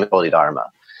his name is Bodhidharma.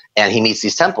 And he meets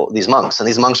these monks, and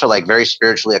these monks are like very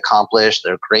spiritually accomplished.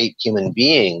 They're great human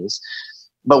beings.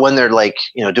 But when they're like,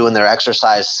 doing their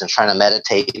exercises and trying to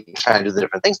meditate and trying to do the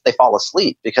different things, they fall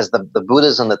asleep, because the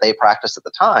Buddhism that they practiced at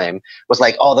the time was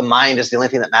like, oh, the mind is the only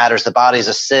thing that matters. The body's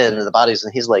a sin,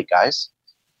 and he's like, guys,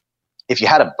 if you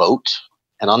had a boat,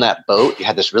 and on that boat you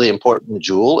had this really important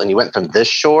jewel, and you went from this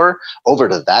shore over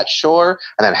to that shore,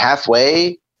 and then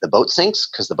halfway the boat sinks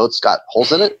because the boat's got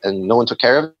holes in it and no one took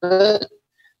care of it.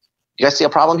 You guys see a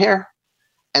problem here?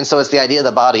 And so it's the idea of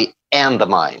the body and the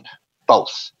mind,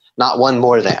 both, not one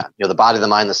more than, the body, the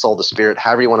mind, the soul, the spirit,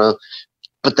 however you want to,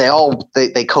 but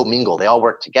they commingle, they all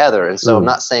work together. And so I'm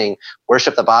not saying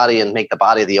worship the body and make the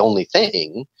body the only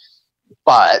thing,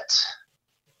 but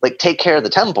like take care of the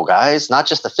temple, guys, not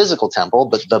just the physical temple,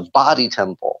 but the body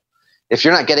temple. If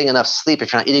you're not getting enough sleep,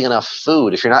 if you're not eating enough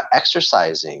food, if you're not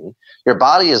exercising, your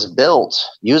body is built,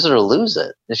 use it or lose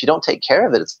it. If you don't take care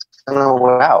of it, it's going to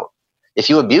wear out. If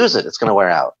you abuse it, it's going to wear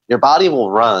out. Your body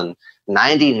will run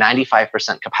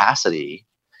 95% capacity,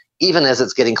 even as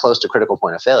it's getting close to critical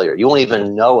point of failure. You won't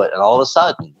even know it. And all of a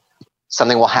sudden,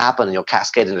 something will happen and you'll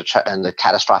cascade into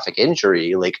catastrophic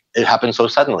injury. Like, it happened so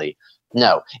suddenly.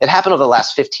 No, it happened over the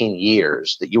last 15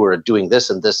 years that you were doing this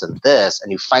and this and this, and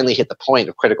you finally hit the point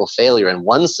of critical failure in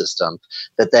one system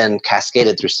that then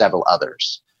cascaded through several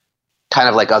others. Kind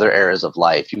of like other areas of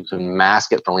life. You can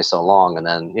mask it for only so long, and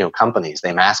then, companies,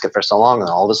 they mask it for so long, and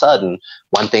all of a sudden,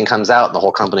 one thing comes out and the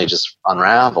whole company just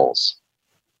unravels.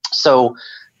 So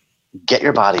get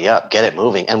your body up, get it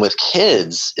moving. And with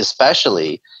kids,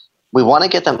 especially, we want to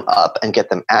get them up and get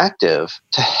them active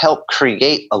to help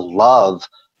create a love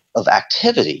of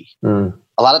activity. A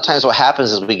lot of times what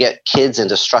happens is we get kids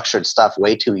into structured stuff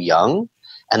way too young.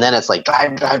 And then it's like,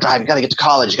 drive. You got to get to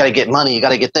college. You got to get money. You got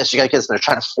to get this. You got to get this. And they're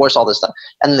trying to force all this stuff.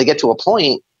 And then they get to a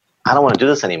point, I don't want to do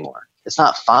this anymore. It's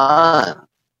not fun.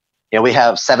 We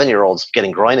have 7-year-olds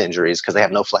getting groin injuries because they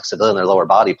have no flexibility in their lower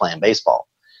body playing baseball.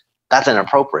 That's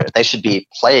inappropriate. They should be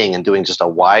playing and doing just a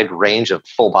wide range of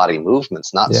full body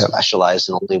movements, not specialized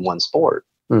in only one sport.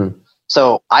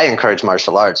 So I encourage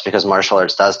martial arts because martial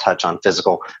arts does touch on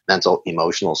physical, mental,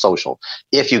 emotional, social.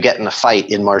 If you get in a fight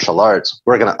in martial arts,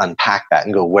 we're going to unpack that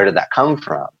and go, where did that come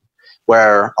from?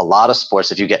 Where a lot of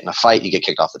sports, if you get in a fight, you get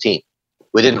kicked off the team.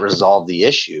 We didn't resolve the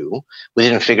issue. We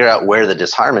didn't figure out where the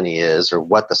disharmony is or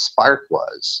what the spark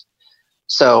was.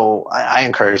 So I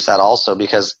encourage that also,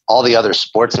 because all the other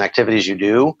sports and activities you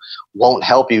do won't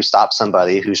help you stop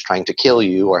somebody who's trying to kill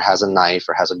you or has a knife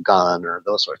or has a gun or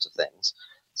those sorts of things.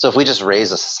 So if we just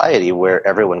raise a society where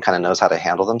everyone kind of knows how to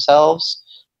handle themselves,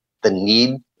 the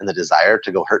need and the desire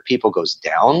to go hurt people goes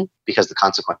down because the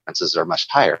consequences are much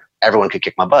higher. Everyone could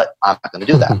kick my butt. I'm not going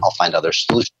to do that. I'll find other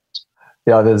solutions.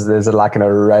 Yeah, there's like an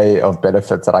array of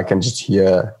benefits that I can just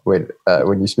hear when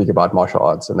you speak about martial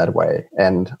arts in that way.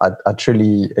 And I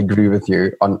truly agree with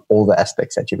you on all the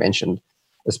aspects that you mentioned,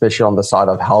 especially on the side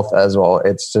of health as well.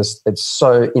 It's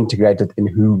so integrated in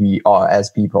who we are as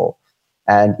people.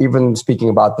 And even speaking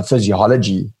about the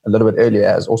physiology a little bit earlier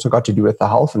has also got to do with the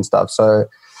health and stuff. So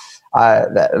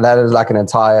that is like an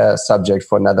entire subject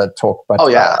for another talk. But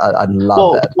I'd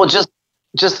love that. Well,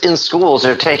 just in schools,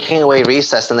 they're taking away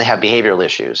recess and they have behavioral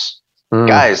issues.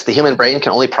 Guys, the human brain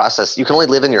can only process. You can only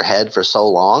live in your head for so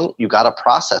long. You got to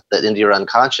process that into your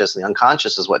unconscious. And the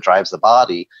unconscious is what drives the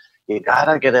body. You got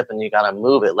to get up and you got to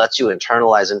move. It lets you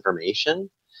internalize information.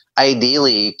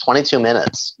 Ideally, 22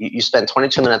 minutes. You spend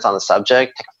 22 minutes on the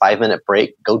subject, take a 5-minute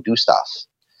break, go do stuff.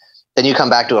 Then you come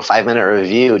back to a 5-minute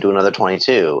review, do another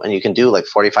 22. And you can do like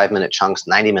 45-minute chunks,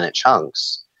 90-minute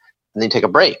chunks. And then you take a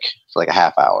break for like a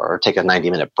half hour or take a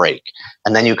 90-minute break.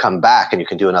 And then you come back and you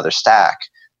can do another stack.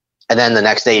 And then the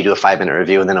next day you do a 5-minute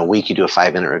review. And then a week you do a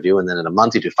 5-minute review. And then in a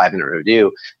month you do a 5-minute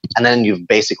review. And then you've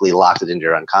basically locked it into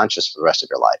your unconscious for the rest of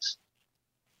your life.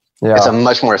 Yeah. It's a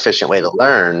much more efficient way to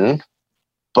learn.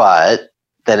 But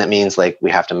then it means like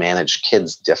we have to manage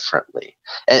kids differently.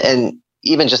 And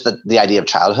even just the idea of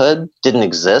childhood didn't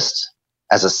exist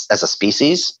as a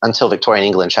species until Victorian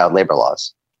England child labor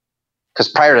laws. Because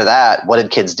prior to that, what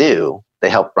did kids do? They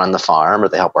helped run the farm, or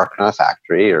they helped work in a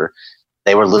factory, or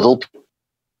they were little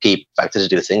people expected to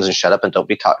do things and shut up and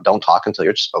don't talk until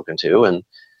you're spoken to. And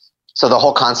so the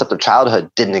whole concept of childhood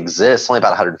didn't exist, only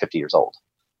about 150 years old.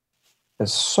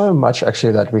 There's so much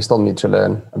actually that we still need to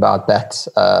learn about that.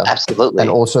 Absolutely. And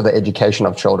also the education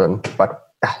of children. But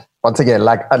once again,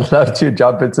 like, I'd love to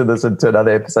jump into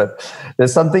another episode.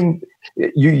 There's something,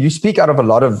 you speak out of a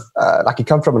lot of, like, you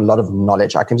come from a lot of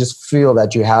knowledge. I can just feel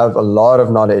that you have a lot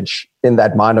of knowledge in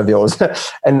that mind of yours.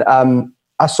 And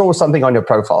I saw something on your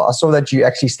profile. I saw that you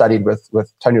actually studied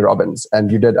with Tony Robbins,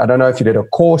 and you did, I don't know if you did a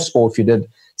course or if you did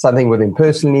something with him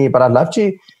personally, but I'd love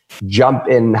to jump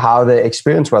in how the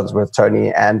experience was with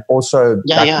Tony, and also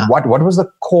what was the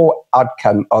core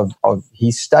outcome of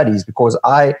his studies, because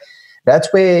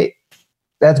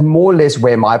that's more or less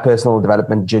where my personal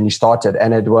development journey started.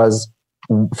 And it was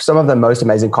some of the most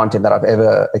amazing content that I've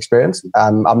ever experienced.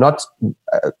 I'm not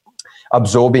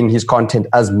absorbing his content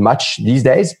as much these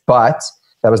days, but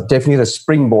that was definitely the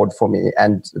springboard for me.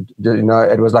 And,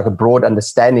 it was like a broad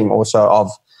understanding also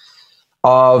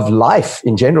of life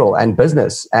in general and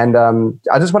business. And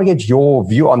I just want to get your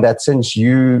view on that, since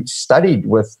you studied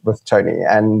with Tony.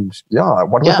 And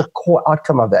what was the core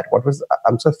outcome of that?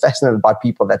 I'm so fascinated by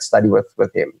people that study with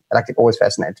him. Like, it always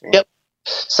fascinates me. Yep.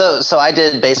 So I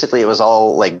did, basically, it was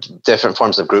all like different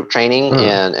forms of group training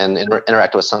and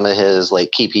interact with some of his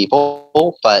like key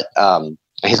people. But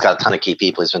he's got a ton of key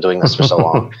people. He's been doing this for so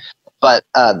long. But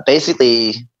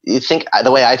basically,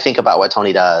 the way I think about what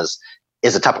Tony does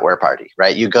is a Tupperware party,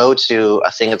 right? You go to a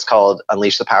thing that's called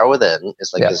Unleash the Power Within.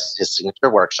 It's like his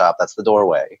signature workshop. That's the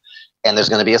doorway. And there's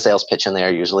going to be a sales pitch in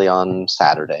there, usually on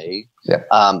Saturday,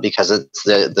 because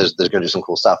there's going to do some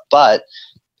cool stuff. But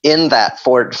in that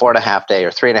 4.5 day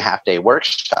or 3.5 day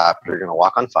workshop, you're going to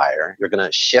walk on fire. You're going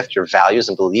to shift your values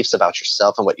and beliefs about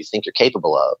yourself and what you think you're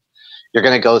capable of. You're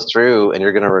going to go through and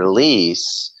you're going to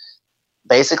release,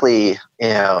 basically,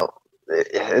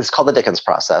 it's called the Dickens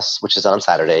process, which is on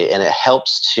Saturday, and it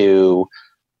helps to,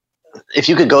 if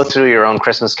you could go through your own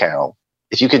Christmas Carol,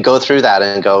 if you could go through that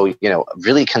and go,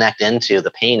 really connect into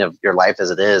the pain of your life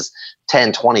as it is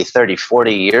 10, 20, 30,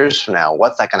 40 years from now,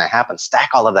 what's that going to happen? Stack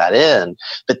all of that in,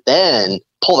 but then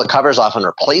pull the covers off and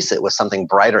replace it with something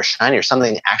brighter, shinier,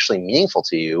 something actually meaningful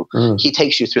to you. He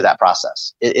takes you through that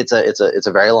process. It's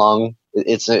a very long,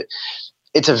 it's a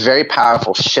very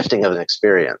powerful shifting of an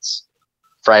experience.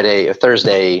 Friday or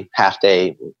Thursday, half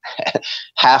day.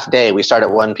 We start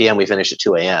at 1 p.m. We finish at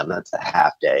 2 a.m. That's a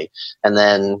half day. And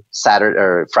then Saturday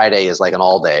or Friday is like an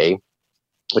all day,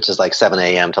 which is like 7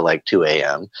 a.m. to like 2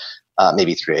 a.m.,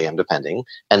 maybe 3 a.m. depending.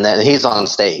 And then he's on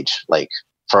stage like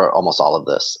for almost all of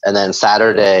this. And then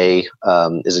Saturday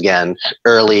is again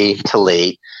early to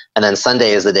late. And then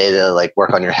Sunday is the day to like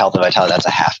work on your health and vitality. That's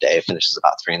a half day. It finishes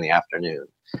about 3 in the afternoon.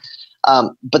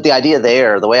 But the idea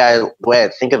there, the way I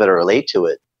think of it or relate to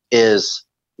it, is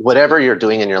whatever you're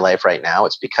doing in your life right now,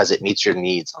 it's because it meets your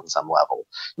needs on some level.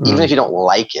 Even if you don't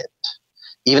like it,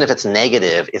 even if it's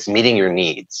negative, it's meeting your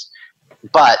needs.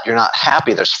 But you're not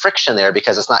happy. There's friction there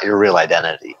because it's not your real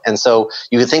identity. And so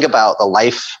you can think about the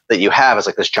life that you have as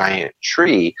like this giant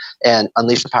tree, and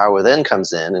Unleash the Power Within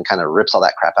comes in and kind of rips all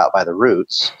that crap out by the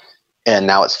roots. And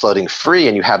now it's floating free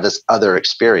and you have this other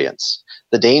experience.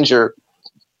 The danger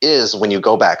is when you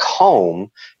go back home,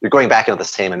 you're going back into the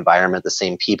same environment, the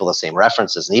same people, the same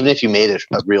references. And even if you made a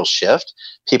real shift,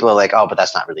 people are like, oh, but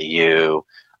that's not really you.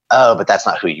 Oh, but that's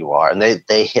not who you are. And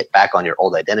they hit back on your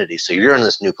old identity. So you're in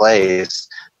this new place,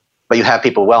 but you have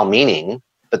people well-meaning,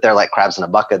 but they're like crabs in a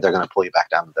bucket. They're going to pull you back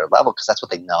down to their level because that's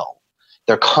what they know.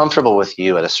 They're comfortable with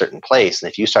you at a certain place. And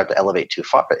if you start to elevate too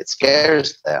far, it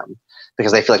scares them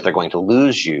because they feel like they're going to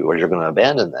lose you or you're going to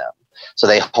abandon them. So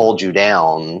they hold you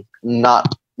down,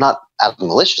 not out of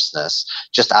maliciousness,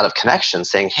 just out of connection,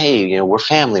 saying, hey, we're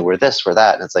family, we're this, we're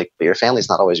that. And it's like, but your family's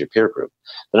not always your peer group.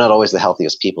 They're not always the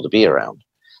healthiest people to be around.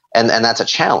 And that's a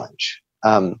challenge.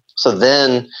 So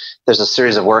then there's a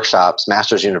series of workshops.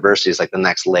 Masters University is like the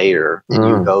next layer. And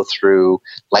you go through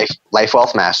life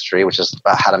wealth mastery, which is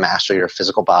about how to master your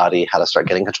physical body, how to start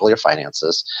getting control of your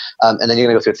finances. And then you're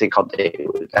going to go through a thing called Day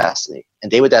with Destiny.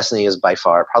 And Day with Destiny is by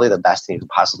far probably the best thing you can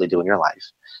possibly do in your life.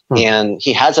 And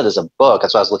he has it as a book.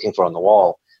 That's what I was looking for on the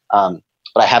wall. But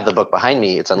I have the book behind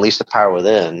me. It's Unleash the Power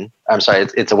Within. I'm sorry,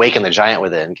 it's Awaken the Giant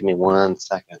Within. Give me 1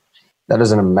 second. That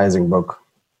is an amazing book.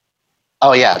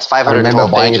 Oh, yeah. It's 512 pages. I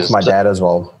remember buying it to my dad as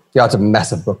well. Yeah, it's a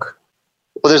massive book.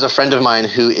 Well, there's a friend of mine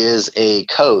who is a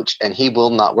coach, and he will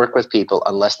not work with people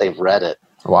unless they've read it.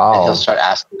 Wow. And he'll start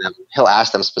asking them. He'll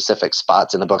ask them specific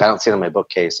spots in the book. I don't see it in my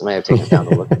bookcase. I may have taken it down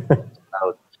to look.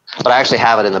 But I actually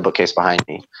have it in the bookcase behind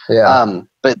me. Yeah.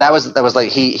 But that was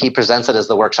like he presents it as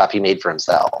the workshop he made for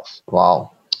himself.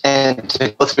 Wow. And to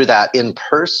go through that in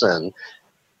person,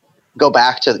 go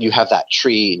back to, you have that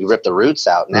tree, you rip the roots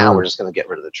out. Now we're just going to get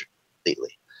rid of the tree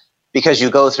completely. Because you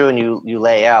go through and you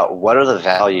lay out, what are the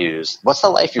values? What's the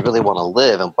life you really want to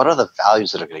live? And what are the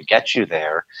values that are going to get you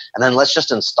there? And then let's just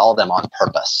install them on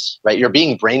purpose, right? You're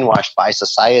being brainwashed by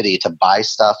society to buy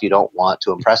stuff you don't want,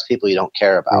 to impress people you don't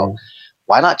care about.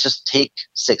 Why not just take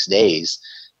 6 days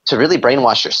to really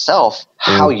brainwash yourself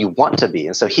how you want to be?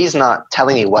 And so he's not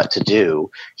telling you what to do.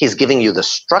 He's giving you the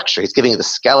structure. He's giving you the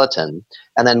skeleton.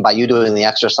 And then by you doing the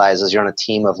exercises, you're on a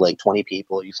team of like 20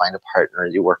 people. You find a partner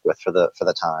you work with for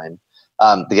the time.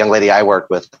 The young lady I worked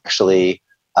with, actually,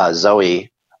 Zoe,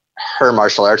 her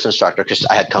martial arts instructor, because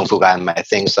I had Kung Fu Guy on my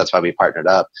thing, so that's why we partnered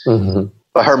up.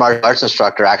 But her martial arts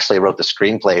instructor actually wrote the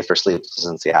screenplay for Sleepless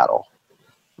in Seattle.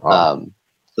 Wow.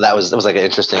 So that was like an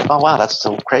interesting, oh wow, that's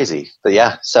so crazy. But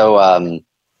yeah, so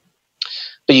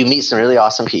but you meet some really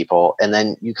awesome people, and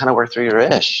then you kind of work through your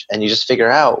ish, and you just figure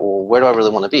out, well, where do I really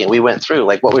want to be? And we went through,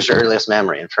 like, what was your earliest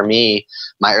memory? And for me,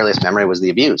 my earliest memory was the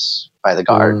abuse by the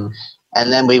guard.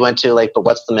 And then we went to, like, but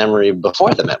what's the memory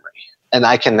before the memory? And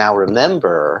I can now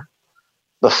remember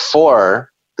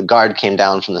before the guard came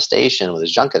down from the station with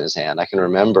his junk in his hand. I can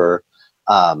remember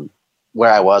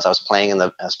where I was. I was playing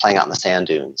out in the sand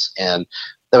dunes, and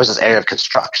there was this area of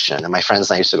construction. And my friends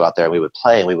and I used to go out there, and we would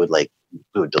play, and we would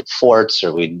build forts,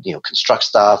 or we'd construct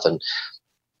stuff. And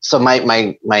so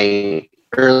my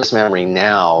earliest memory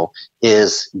now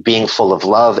is being full of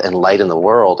love and light in the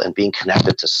world, and being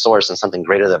connected to source and something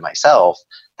greater than myself.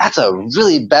 That's a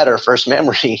really better first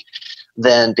memory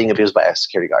than being abused by a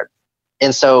security guard.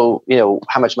 And so,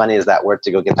 how much money is that worth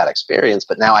to go get that experience?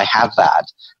 But now I have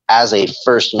that as a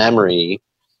first memory.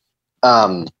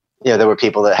 There were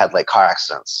people that had, like, car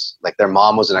accidents. Like, their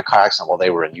mom was in a car accident while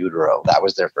they were in utero. That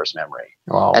was their first memory.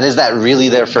 Wow. And is that really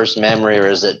their first memory, or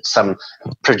is it some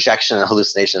projection and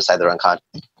hallucination inside their unconscious?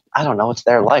 I don't know. It's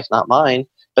their life, not mine.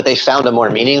 But they found a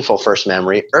more meaningful first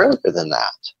memory earlier than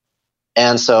that.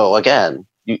 And so, again,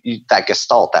 that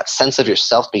gestalt, that sense of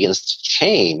yourself begins to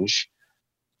change.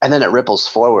 And then it ripples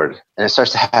forward, and it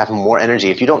starts to have more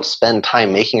energy. If you don't spend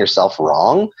time making yourself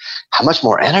wrong, how much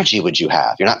more energy would you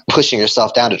have? You're not pushing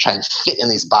yourself down to try and fit in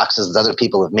these boxes that other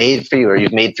people have made for you, or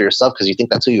you've made for yourself because you think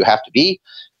that's who you have to be.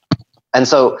 And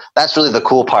so that's really the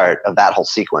cool part of that whole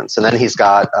sequence. And then he's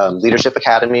got Leadership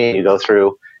Academy. You go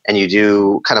through and you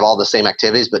do kind of all the same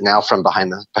activities, but now from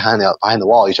behind the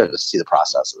wall, you start to see the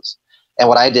processes. And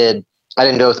what I did, I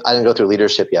didn't go through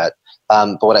leadership yet.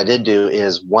 But what I did do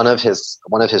is one of his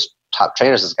top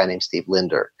trainers is a guy named Steve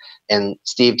Linder. And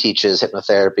Steve teaches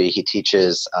hypnotherapy. He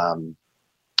teaches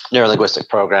neurolinguistic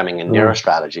programming and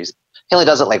neurostrategies. He only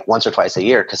does it like once or twice a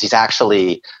year because he's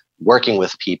actually working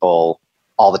with people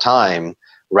all the time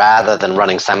rather than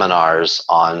running seminars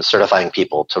on certifying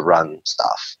people to run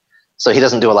stuff. So he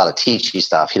doesn't do a lot of teachy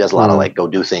stuff. He does a lot of, like, go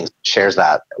do things, shares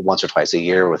that once or twice a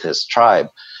year with his tribe.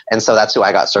 And so that's who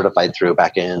I got certified through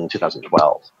back in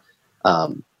 2012.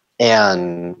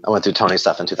 And I went through Tony's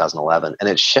stuff in 2011, and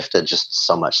it shifted just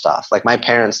so much stuff. Like, my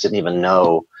parents didn't even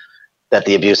know that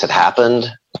the abuse had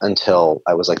happened until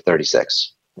I was like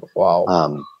 36.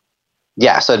 Wow.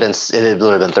 Yeah. So it had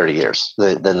literally been 30 years.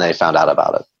 Then they found out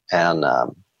about it. And,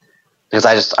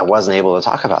 because I wasn't able to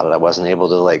talk about it. I wasn't able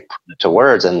to, like, put it to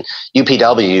words. And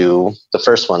UPW, the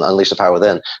first one, Unleash the Power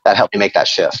Within, that helped me make that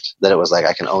shift, that it was like,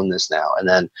 I can own this now. And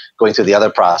then going through the other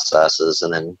processes,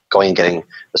 and then going and getting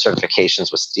the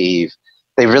certifications with Steve,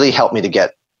 they really helped me to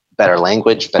get better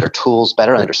language, better tools,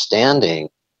 better understanding.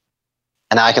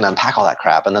 And now I can unpack all that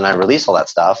crap, and then I release all that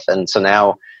stuff. And so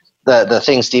now the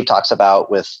thing Steve talks about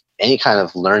with any kind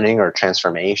of learning or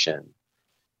transformation,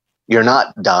 you're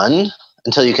not done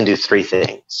until you can do 3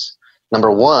 things. Number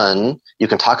 1, you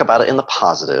can talk about it in the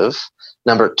positive.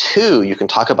 Number 2, you can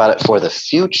talk about it for the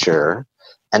future.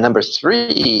 And number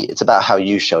 3, it's about how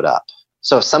you showed up.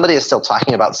 So if somebody is still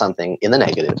talking about something in the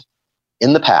negative,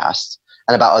 in the past,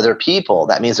 and about other people,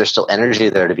 that means there's still energy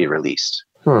there to be released.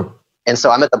 And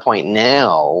so I'm at the point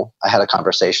now, I had a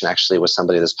conversation actually with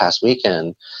somebody this past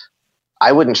weekend.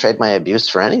 I wouldn't trade my abuse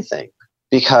for anything,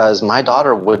 because my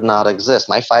daughter would not exist.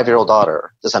 My 5-year-old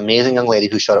daughter, this amazing young lady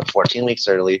who showed up 14 weeks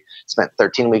early, spent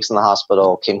 13 weeks in the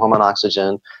hospital, came home on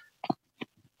oxygen,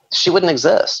 she wouldn't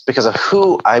exist because of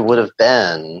who I would have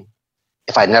been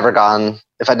if I'd never gotten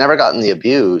the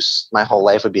abuse. My whole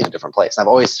life would be in a different place. And I've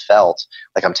always felt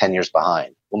like I'm 10 years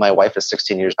behind. Well, my wife is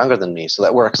 16 years younger than me, so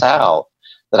that works out.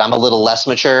 That I'm a little less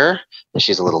mature and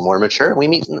she's a little more mature. We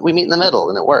meet in the middle,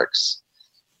 and it works.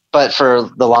 But for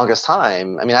the longest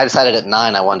time, I mean, I decided at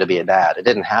 9 I wanted to be a dad. It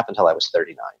didn't happen until I was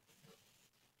 39.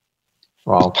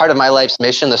 Wow. Part of my life's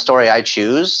mission, the story I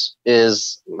choose,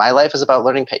 is my life is about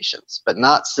learning patience, but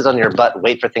not sit on your butt,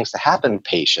 wait for things to happen,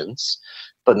 patience,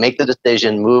 but make the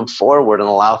decision, move forward, and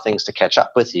allow things to catch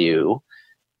up with you,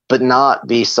 but not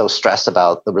be so stressed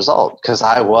about the result. Because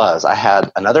I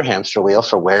had another hamster wheel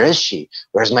for where is she?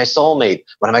 Where's my soulmate?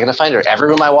 When am I going to find her? Every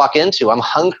room I walk into, I'm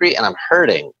hungry and I'm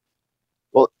hurting.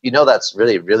 Well, that's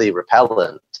really, really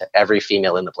repellent to every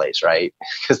female in the place, right?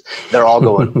 Because they're all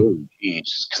going, ooh,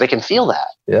 geez, because they can feel that.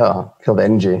 Yeah, feel the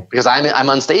energy. Because I'm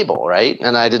unstable, right?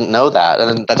 And I didn't know that.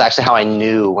 And that's actually how I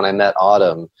knew when I met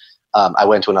Autumn. I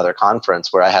went to another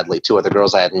conference where I had like 2 other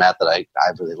girls I had met that I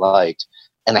really liked.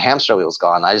 And the hamster wheel was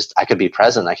gone. I could be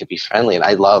present. I could be friendly. And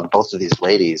I love both of these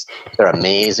ladies. They're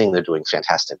amazing. They're doing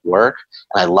fantastic work.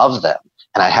 And I love them.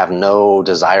 And I have no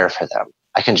desire for them.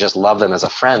 I can just love them as a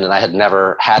friend. And I had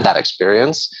never had that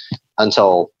experience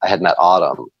until I had met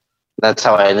Autumn. That's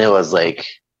how I knew. I was like,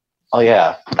 oh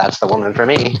yeah, that's the woman for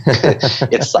me.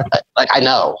 It's like, I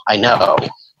know.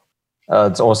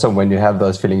 It's awesome when you have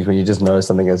those feelings, when you just know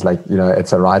something is like,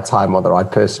 it's the right time or the right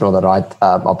person or the right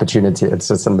opportunity. It's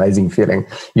just an amazing feeling.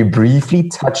 You briefly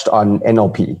touched on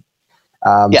NLP.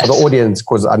 Yes. For the audience,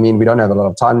 because we don't have a lot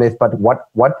of time left, but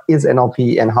what is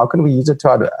NLP and how can we use it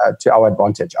to our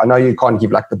advantage? I know you can't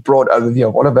give like the broad overview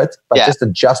of all of it, but just the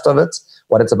gist of it,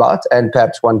 what it's about, and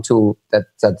perhaps one tool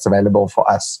that's available for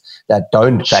us that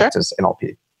don't practice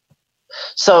NLP.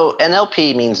 So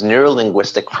NLP means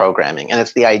neuro-linguistic programming, and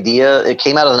it's the idea. It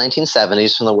came out of the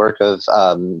 1970s from the work of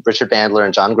Richard Bandler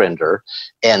and John Grinder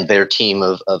and their team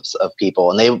of people.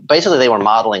 And they were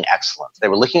modeling excellence. They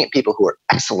were looking at people who were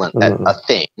excellent at a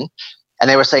thing, and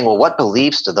they were saying, well, what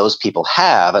beliefs do those people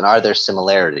have, and are there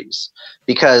similarities?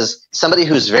 Because somebody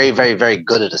who's very, very, very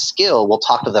good at a skill will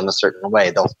talk to them a certain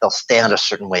way. They'll stand a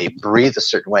certain way, breathe a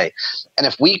certain way, and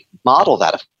if we model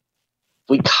that, if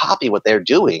we copy what they're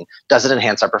doing, does it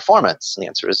enhance our performance? And the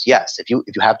answer is yes. If you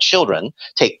have children,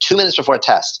 take 2 minutes before a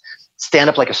test, stand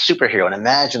up like a superhero and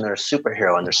imagine they're a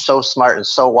superhero and they're so smart and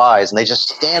so wise and they just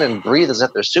stand and breathe as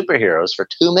if they're superheroes for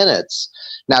 2 minutes.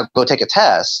 Now go take a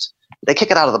test. They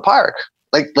kick it out of the park.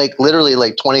 Like literally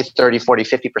like 20, 30, 40,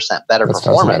 50% better That's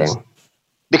performance.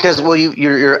 Because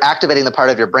you're activating the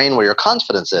part of your brain where your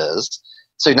confidence is.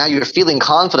 So now you're feeling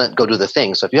confident, go do the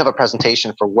thing. So if you have a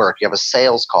presentation for work, you have a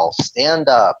sales call, stand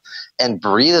up and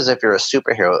breathe as if you're a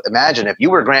superhero. Imagine if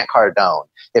you were Grant Cardone,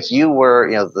 if you were,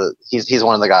 he's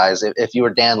one of the guys, if you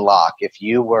were Dan Locke, if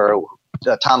you were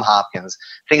Tom Hopkins,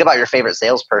 think about your favorite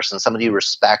salesperson, somebody you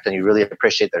respect and you really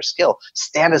appreciate their skill.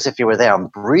 Stand as if you were them,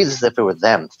 breathe as if you were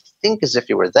them, think as if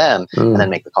you were them, and then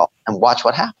make the call and watch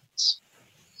what happens.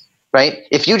 Right?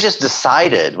 If you just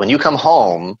decided when you come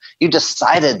home, you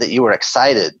decided that you were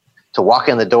excited to walk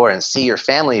in the door and see your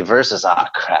family versus,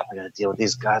 crap, I got to deal with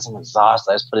these guys. I'm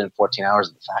exhausted. I just put in 14 hours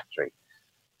in the factory.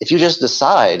 If you just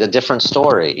decide a different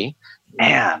story,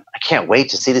 man, I can't wait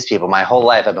to see these people. My whole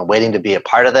life I've been waiting to be a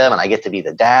part of them and I get to be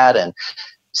the dad, and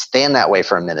stand that way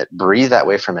for a minute, breathe that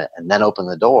way for a minute, and then open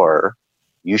the door.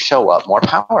 You show up more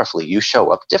powerfully. You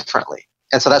show up differently.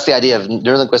 And so that's the idea of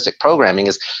neurolinguistic programming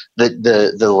is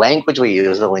the language we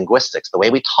use, the linguistics, the way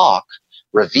we talk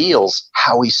reveals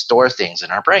how we store things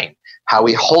in our brain, how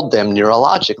we hold them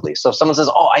neurologically. So if someone says,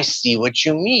 oh, I see what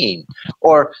you mean,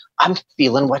 or I'm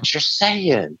feeling what you're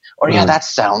saying, or yeah, that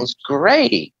sounds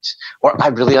great, or I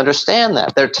really understand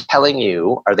that. They're telling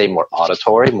you, are they more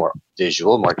auditory, more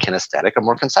visual, more kinesthetic, or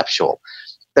more conceptual?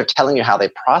 They're telling you how they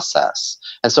process.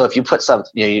 And so if you put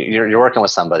you're working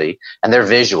with somebody and they're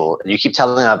visual, and you keep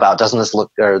telling them about, doesn't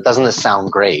this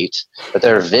sound great, but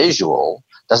they're visual,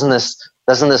 doesn't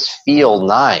this feel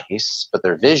nice, but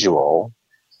they're visual,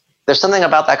 there's something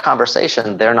about that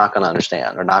conversation they're not going to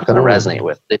understand or not going to resonate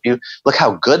with. If you look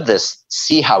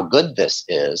see how good this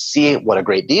is, see what a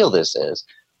great deal this is,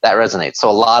 that resonates. So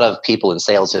a lot of people in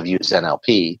sales have used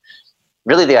NLP.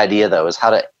 Really the idea though is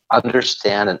how to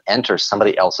understand and enter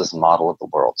somebody else's model of the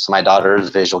world. So my daughter is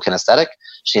visual kinesthetic.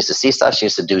 She needs to see stuff. She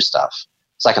needs to do stuff.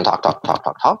 So I can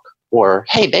talk. Or,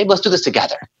 hey, babe, let's do this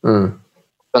together.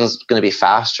 It's going to be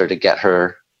faster to get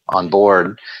her on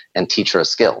board and teach her a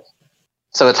skill.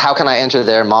 So it's how can I enter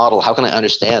their model? How can I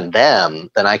understand them?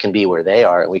 Then I can be where they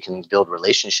are, and we can build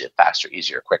relationship faster,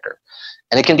 easier, quicker.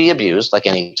 And it can be abused like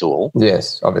any tool.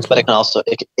 Yes, obviously. But it can also,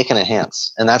 it can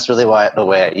enhance. And that's really why the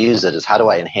way I use it is how do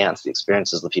I enhance the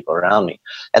experiences of the people around me?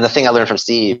 And the thing I learned from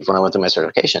Steve when I went through my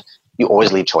certification, you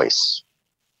always leave choice.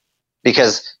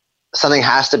 Because something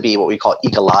has to be what we call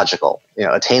ecological,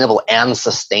 attainable and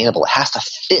sustainable. It has to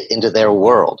fit into their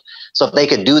world. So if they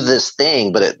could do this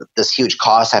thing, but this huge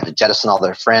cost, have to jettison all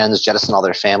their friends, jettison all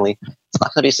their family, it's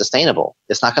not going to be sustainable.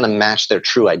 It's not going to match their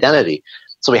true identity.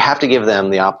 So we have to give them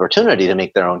the opportunity to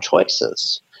make their own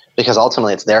choices, because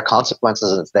ultimately it's their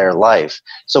consequences and it's their life.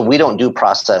 So we don't do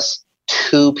process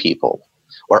to people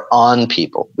or on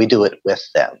people. We do it with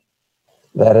them.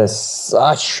 That is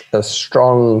such a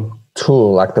strong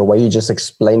tool, like the way you just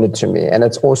explained it to me. And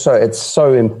it's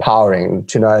so empowering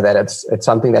to know that it's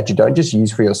something that you don't just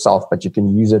use for yourself, but you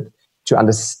can use it to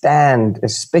understand,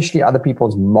 especially other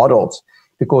people's models.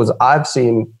 Because I've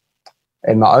seen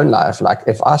in my own life, like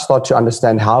if I start to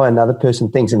understand how another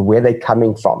person thinks and where they're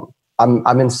coming from,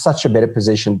 I'm in such a better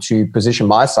position to position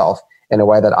myself in a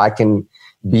way that I can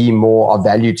be more of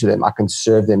value to them. I can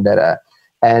serve them better.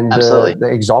 And the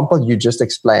example you just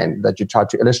explained that you tried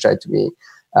to illustrate to me,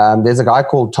 there's a guy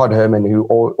called Todd Herman who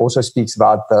also speaks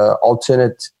about the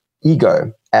alternate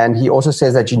ego. And he also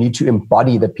says that you need to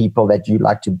embody the people that you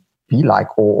like to be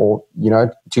like, or you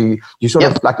sort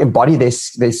of like embody their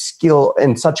skill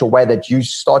in such a way that you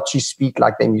start to speak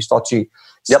like them, you start to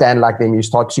stand like them, you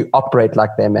start to operate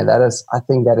like them. And I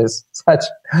think that is such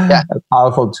a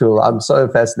powerful tool. I'm so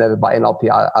fascinated by NLP.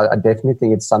 I definitely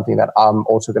think it's something that I'm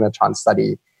also going to try and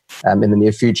study in the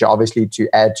near future, obviously to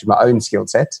add to my own skill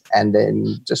set and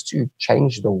then just to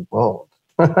change the world.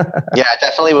 Yeah, I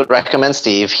definitely would recommend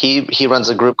Steve. He runs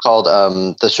a group called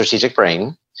The Strategic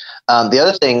Brain. The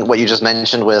other thing, what you just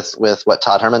mentioned with what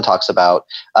Todd Herman talks about,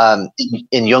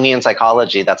 in Jungian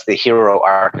psychology, that's the hero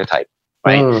archetype,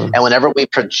 right? And whenever we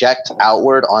project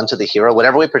outward onto the hero,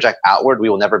 whenever we project outward, we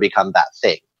will never become that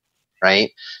thing,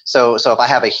 right? So if I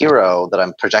have a hero that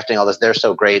I'm projecting all this, they're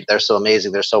so great, they're so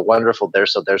amazing, they're so wonderful, they're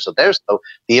so,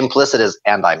 the implicit is,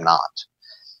 and I'm not.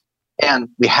 And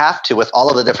we have to, with all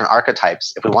of the different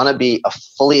archetypes, if we want to be a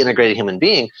fully integrated human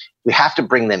being, we have to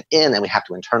bring them in and we have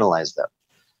to internalize them.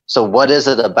 So what is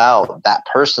it about that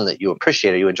person that you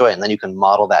appreciate or you enjoy? And then you can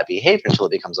model that behavior until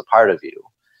it becomes a part of you.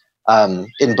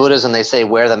 In Buddhism, they say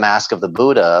wear the mask of the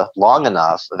Buddha long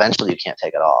enough, eventually you can't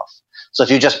take it off. So if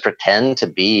you just pretend to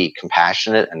be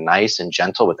compassionate and nice and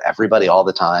gentle with everybody all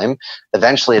the time,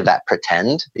 eventually that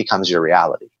pretend becomes your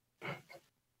reality.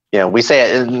 We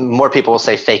say, more people will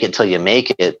say fake it till you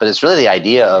make it, but it's really the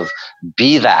idea of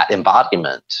be that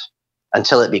embodiment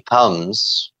until it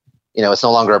becomes, it's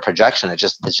no longer a projection. It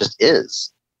just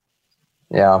is.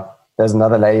 Yeah. There's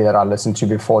another lady that I listened to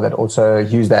before that also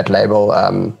used that label,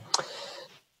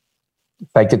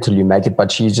 fake it till you make it,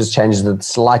 but she just changes it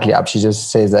slightly up. She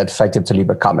just says that fake it till you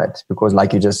become it, because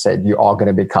like you just said, you are going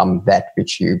to become that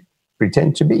which you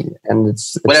pretend to be. And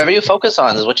it's whatever you focus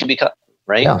on is what you become,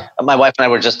 right? Yeah. My wife and I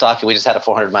were just talking, we just had a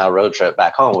 400-mile road trip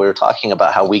back home. We were talking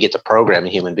about how we get to program a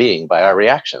human being by our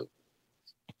reaction.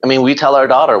 I mean, we tell our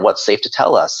daughter what's safe to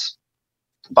tell us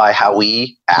by how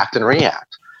we act and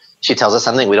react. She tells us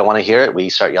something, we don't want to hear it.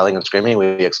 We start yelling and screaming, we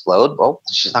explode. Well,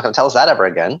 she's not going to tell us that ever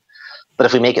again. But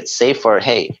if we make it safe for,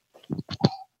 hey,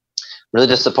 really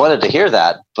disappointed to hear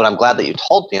that, but I'm glad that you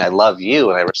told me and I love you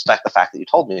and I respect the fact that you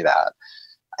told me that.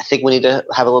 I think we need to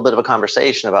have a little bit of a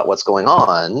conversation about what's going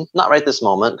on. Not right this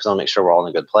moment, because I want to make sure we're all in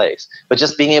a good place. But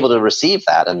just being able to receive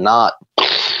that and not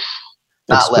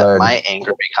let my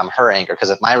anger become her anger. Because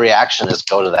if my reaction is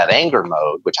go to that anger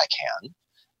mode, which I can,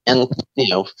 and,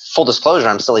 full disclosure,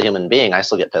 I'm still a human being. I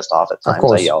still get pissed off at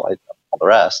times. I yell, all the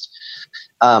rest.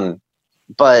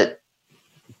 But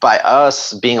by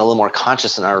us being a little more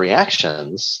conscious in our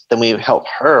reactions, then we help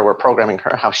her. We're programming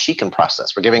her how she can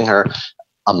process. We're giving her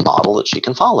a model that she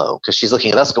can follow, because she's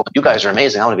looking at us going, you guys are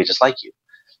amazing. I want to be just like you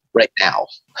right now.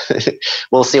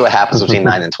 We'll see what happens between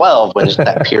 9 and 12 when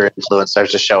that peer influence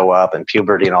starts to show up and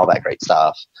puberty and all that great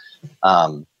stuff.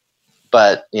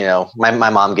 But, my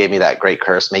mom gave me that great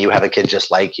curse, may you have a kid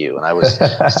just like you. And I was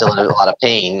still in a lot of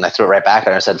pain. I threw it right back at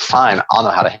her and I said, fine, I'll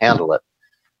know how to handle it.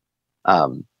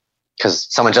 Because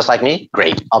someone just like me,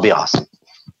 great, I'll be awesome.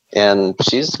 And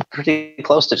she's pretty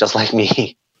close to just like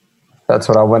me. That's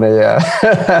what I want to hear.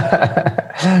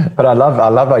 But I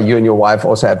love how you and your wife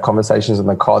also have conversations in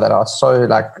the car that are so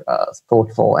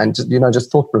thoughtful and just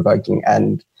thought provoking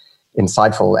and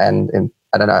insightful. And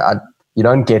I don't know,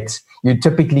 you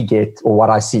typically get, or what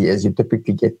I see is you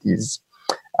typically get these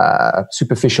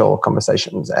superficial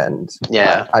conversations and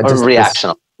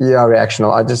reactional.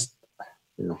 Reactional.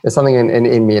 There's something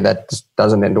in me that just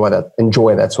doesn't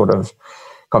enjoy that sort of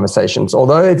conversations.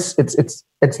 Although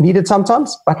it's needed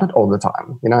sometimes, but not all the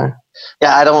time.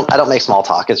 Yeah, I don't make small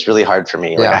talk. It's really hard for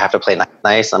me. I have to play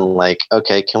nice. I'm like,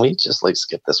 okay, can we just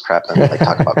skip this crap and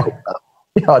talk about cool stuff?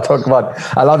 Yeah, talk about.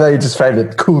 I love how you just framed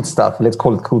it. Cool stuff. Let's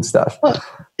call it cool stuff.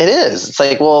 It is. It's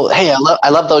like, well, hey, I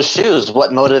love those shoes.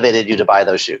 What motivated you to buy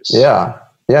those shoes? Yeah.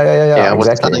 Was it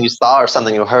Exactly. something you saw or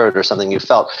something you heard or something you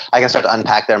felt? I can start to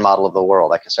unpack their model of the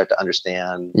world. I can start to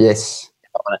understand. Yes.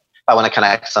 If I want to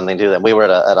connect something to them. We were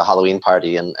at a Halloween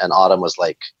party and Autumn was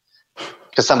like,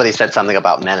 because somebody said something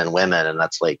about men and women, and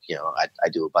that's like, I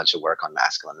do a bunch of work on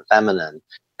masculine and feminine.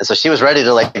 And so she was ready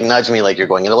to like nudge me, like, you're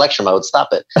going into lecture mode, stop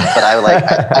it. But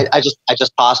I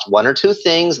just tossed one or two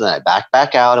things, and then I backed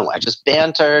back out, and I just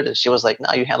bantered. And she was like,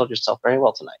 "No, you handled yourself very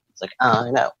well tonight." It's like, "Oh,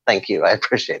 I know, thank you, I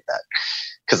appreciate that,"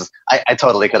 because I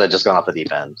totally could have just gone off the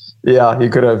deep end. Yeah, you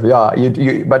could have.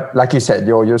 Yeah, but like you said,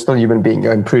 you're still a human being.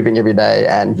 You're improving every day,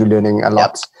 and you're learning a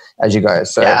lot as you go.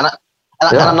 So yeah,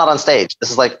 and I'm not on stage. This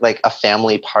is like a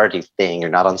family party thing. You're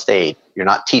not on stage. You're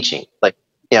not teaching. Like,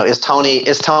 is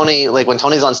Tony like when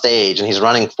Tony's on stage and he's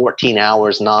running 14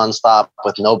 hours nonstop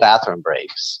with no bathroom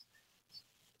breaks?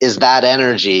 Is that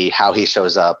energy how he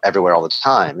shows up everywhere all the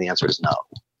time? The answer is no.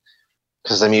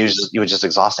 Because I mean, you would just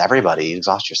exhaust everybody. You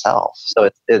exhaust yourself. So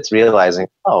it's realizing,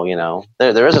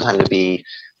 there is a time to be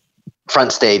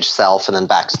front stage self and then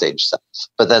backstage self.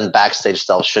 But then backstage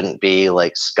self shouldn't be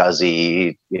like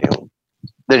scuzzy.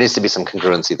 There needs to be some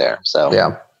congruency there. So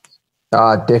yeah.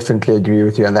 I definitely agree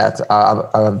with you on that.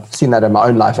 I've seen that in my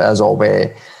own life as well,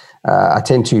 where I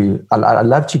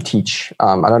love to teach.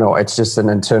 I don't know, it's just an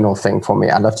internal thing for me.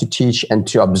 I love to teach and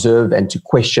to observe and to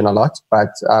question a lot. But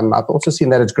I've also seen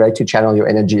that it's great to channel your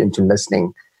energy into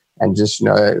listening and just,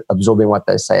 absorbing what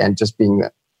they say and just being,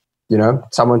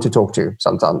 someone to talk to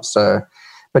sometimes. So,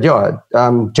 but yeah,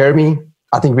 Jeremy,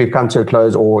 I think we've come to a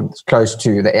close or close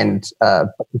to the end.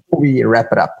 But before we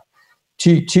wrap it up,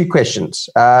 two questions.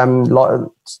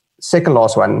 Second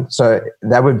last one. So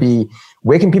that would be,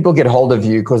 where can people get hold of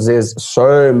you? Because there's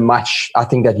so much I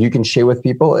think that you can share with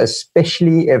people,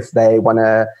 especially if they want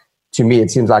to me, it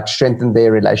seems like strengthen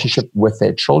their relationship with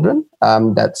their children.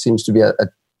 That seems to be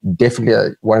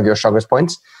definitely one of your strongest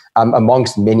points,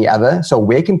 amongst many other. So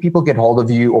where can people get hold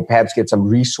of you, or perhaps get some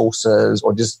resources,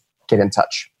 or just get in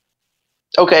touch?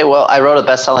 Okay, well, I wrote a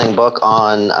best-selling book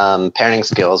on parenting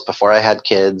skills before I had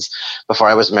kids. Before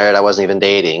I was married, I wasn't even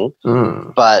dating.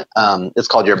 But it's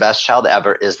called Your Best Child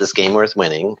Ever Is This Game Worth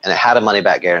Winning? And it had a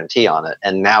money-back guarantee on it.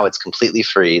 And now it's completely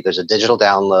free. There's a digital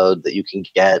download that you can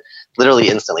get literally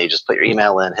instantly. You just put your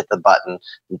email in, hit the button.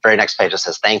 The very next page it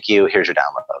says, "Thank you, here's your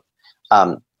download."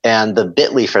 And the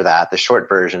bit.ly for that, the short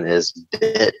version is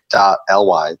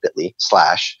bit.ly, bit.ly /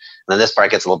 and then this part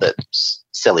gets a little bit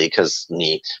silly because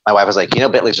my wife was like,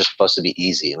 bit.ly is just supposed to be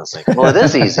easy. And it's like, well, it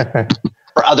is easy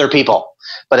for other people,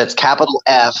 but it's capital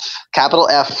F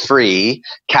free,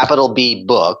 capital B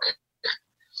book.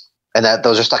 And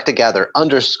those are stuck together,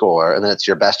 underscore, and then it's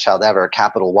Your Best Child Ever,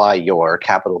 capital Y, your,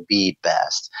 capital B,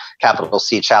 best, capital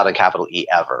C, child, and capital E,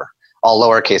 ever. All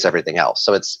lowercase, everything else.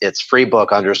 So it's free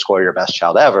book underscore Your Best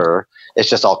Child Ever.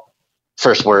 It's just all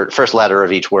first letter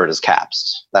of each word is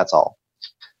caps. That's all.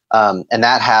 And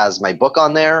that has my book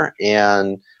on there.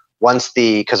 And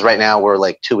because right now we're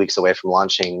like 2 weeks away from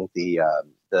launching the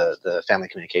family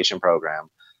communication program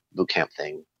bootcamp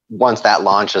thing. Once that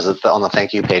launches, on the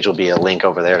thank you page will be a link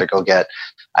over there to go get.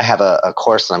 I have a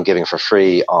course that I'm giving for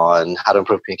free on how to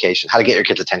improve communication, how to get your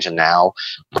kids' attention now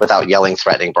without yelling,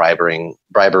 threatening,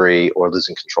 bribery, or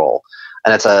losing control.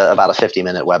 And it's about a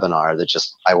 50-minute webinar that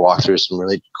I walk through some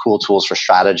really cool tools for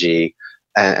strategy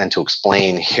and to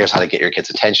explain, here's how to get your kids'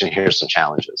 attention, here's some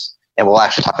challenges. And we'll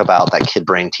actually talk about that kid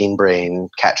brain, teen brain,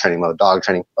 cat training mode, dog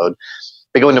training mode.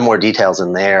 We go into more details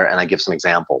in there, and I give some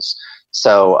examples.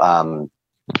 So,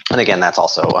 and again, that's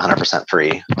also 100%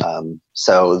 free.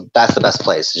 So that's the best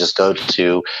place. Just go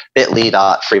to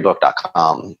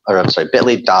bit.ly.freebook.com, or I'm sorry,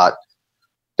 bit.ly/freebook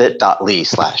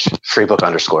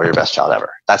 _ Your Best Child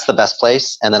Ever. That's the best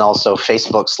place. And then also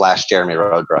Facebook / Jeremy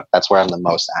Rodruck. That's where I'm the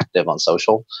most active on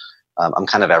social. I'm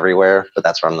kind of everywhere, but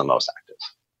that's where I'm the most active.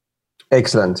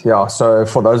 Excellent. Yeah. So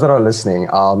for those that are listening,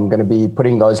 I'm going to be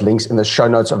putting those links in the show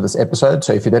notes of this episode.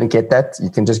 So if you didn't get that, you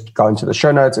can just go into the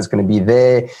show notes. It's going to be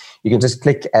there. You can just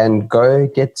click and go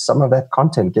get some of that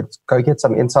content. Go get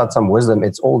some insight, some wisdom.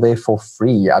 It's all there for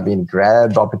free. I mean,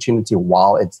 grab the opportunity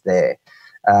while it's there.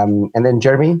 And then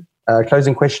Jeremy,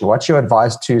 closing question. What's your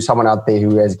advice to someone out there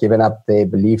who has given up their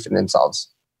belief in themselves?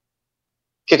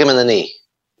 Kick them in the knee.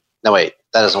 No, wait.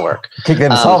 That doesn't work. Kick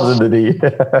themselves in the knee.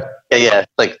 Yeah.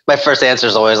 Like my first answer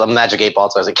is always, I'm a Magic 8 Ball.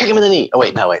 So I was like, kick him in the knee. Oh,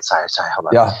 wait. Sorry. Hold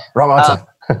on. Yeah. Wrong answer.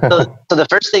 So the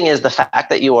first thing is the fact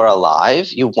that you are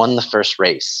alive, you won the first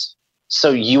race.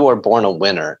 So you are born a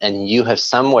winner, and you have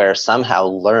somehow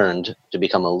learned to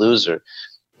become a loser.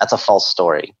 That's a false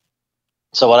story.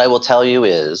 So what I will tell you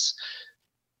is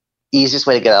easiest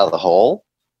way to get out of the hole,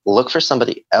 look for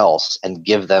somebody else and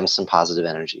give them some positive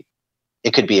energy.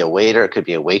 It could be a waiter, it could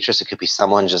be a waitress, it could be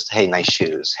someone just, hey, nice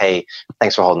shoes. Hey,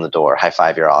 thanks for holding the door. High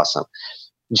five, you're awesome.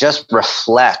 Just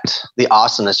reflect the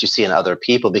awesomeness you see in other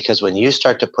people, because when you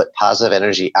start to put positive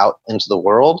energy out into the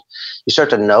world, you start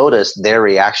to notice their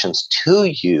reactions to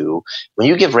you. When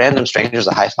you give random strangers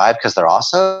a high five because they're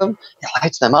awesome, it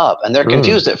lights them up. And they're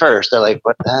confused at first. They're like,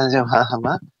 what?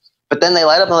 But then they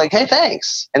light up and like, hey,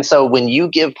 thanks. And so when you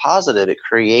give positive, it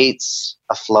creates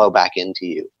a flow back into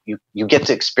you. You get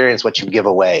to experience what you give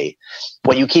away.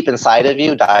 What you keep inside of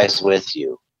you dies with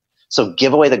you. So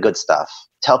give away the good stuff.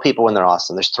 Tell people when they're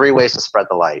awesome. There's 3 ways to spread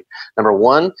the light. Number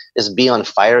 1 is be on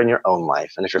fire in your own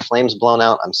life. And if your flame's blown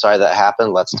out, I'm sorry that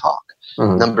happened. Let's talk.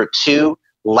 Number 2,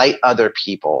 light other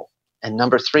people. And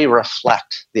number 3,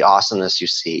 reflect the awesomeness you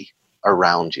see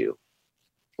around you.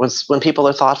 When people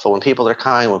are thoughtful, when people are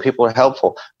kind, when people are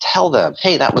helpful, tell them,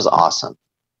 hey, that was awesome.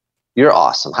 You're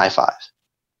awesome. High five.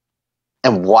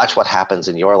 And watch what happens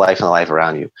in your life and the life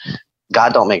around you.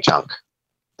 God don't make junk.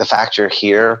 The fact you're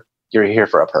here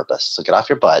for a purpose. So get off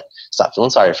your butt, stop feeling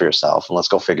sorry for yourself, and let's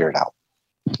go figure it out.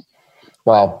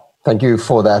 Wow. Thank you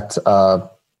for that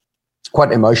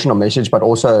quite emotional message, but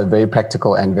also very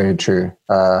practical and very true.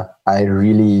 I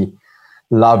really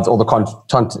loved all the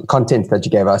content that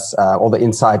you gave us, all the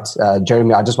insight.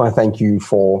 Jeremy, I just want to thank you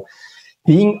for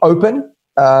being open,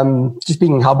 just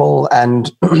being humble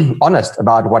and honest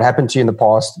about what happened to you in the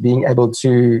past, being able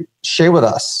to share with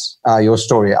us your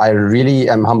story. I really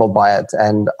am humbled by it.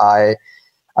 And I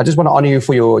just want to honor you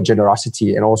for your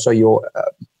generosity and also your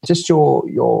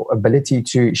ability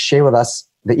to share with us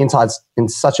the insights in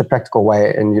such a practical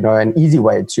way and, an easy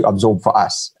way to absorb for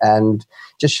us. And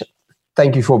just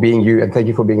thank you for being you, and thank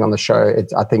you for being on the show.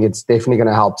 I think it's definitely going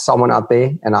to help someone out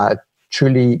there, and I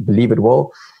truly believe it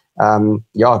will. Go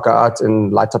out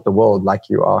and light up the world like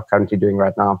you are currently doing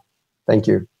right now. Thank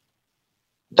you.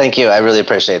 Thank you. I really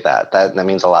appreciate that. That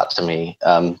means a lot to me.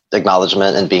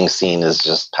 Acknowledgement and being seen is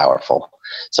just powerful.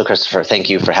 So, Christopher, thank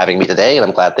you for having me today, and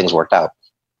I'm glad things worked out.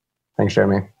 Thanks,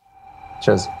 Jeremy.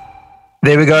 Cheers.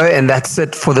 There we go. And that's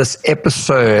it for this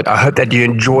episode. I hope that you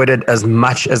enjoyed it as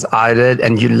much as I did,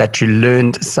 and that you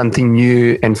learned something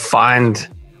new and found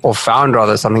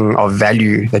something of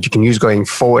value that you can use going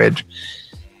forward.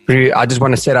 I just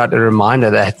want to set out a reminder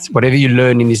that whatever you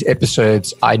learn in these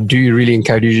episodes, I do really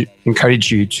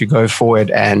encourage you to go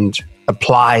forward and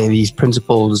apply these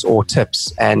principles or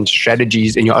tips and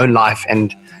strategies in your own life,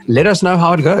 and let us know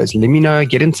how it goes. Let me know,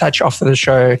 get in touch after the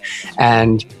show,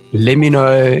 and let me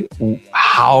know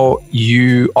how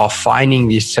you are finding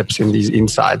these tips and these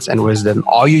insights and wisdom.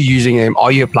 Are you using them?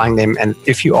 Are you applying them? And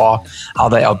if you are, how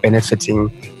they are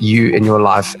benefiting you in your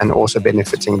life and also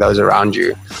benefiting those around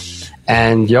you.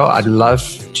 And I'd love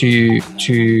to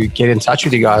get in touch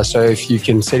with you guys. So if you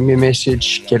can send me a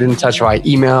message, get in touch via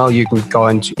email. You can go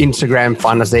into Instagram,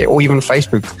 find us there, or even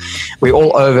Facebook. We're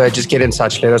all over. Just get in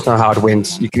touch. Let us know how it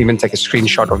went. You can even take a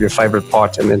screenshot of your favorite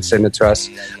part and then send it to us.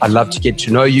 I'd love to get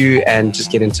to know you and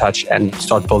just get in touch and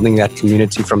start building that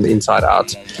community from the inside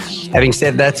out. Having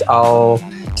said that, I'll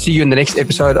see you in the next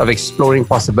episode of Exploring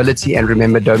Possibility. And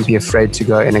remember, don't be afraid to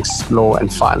go and explore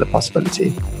and find the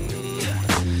possibility.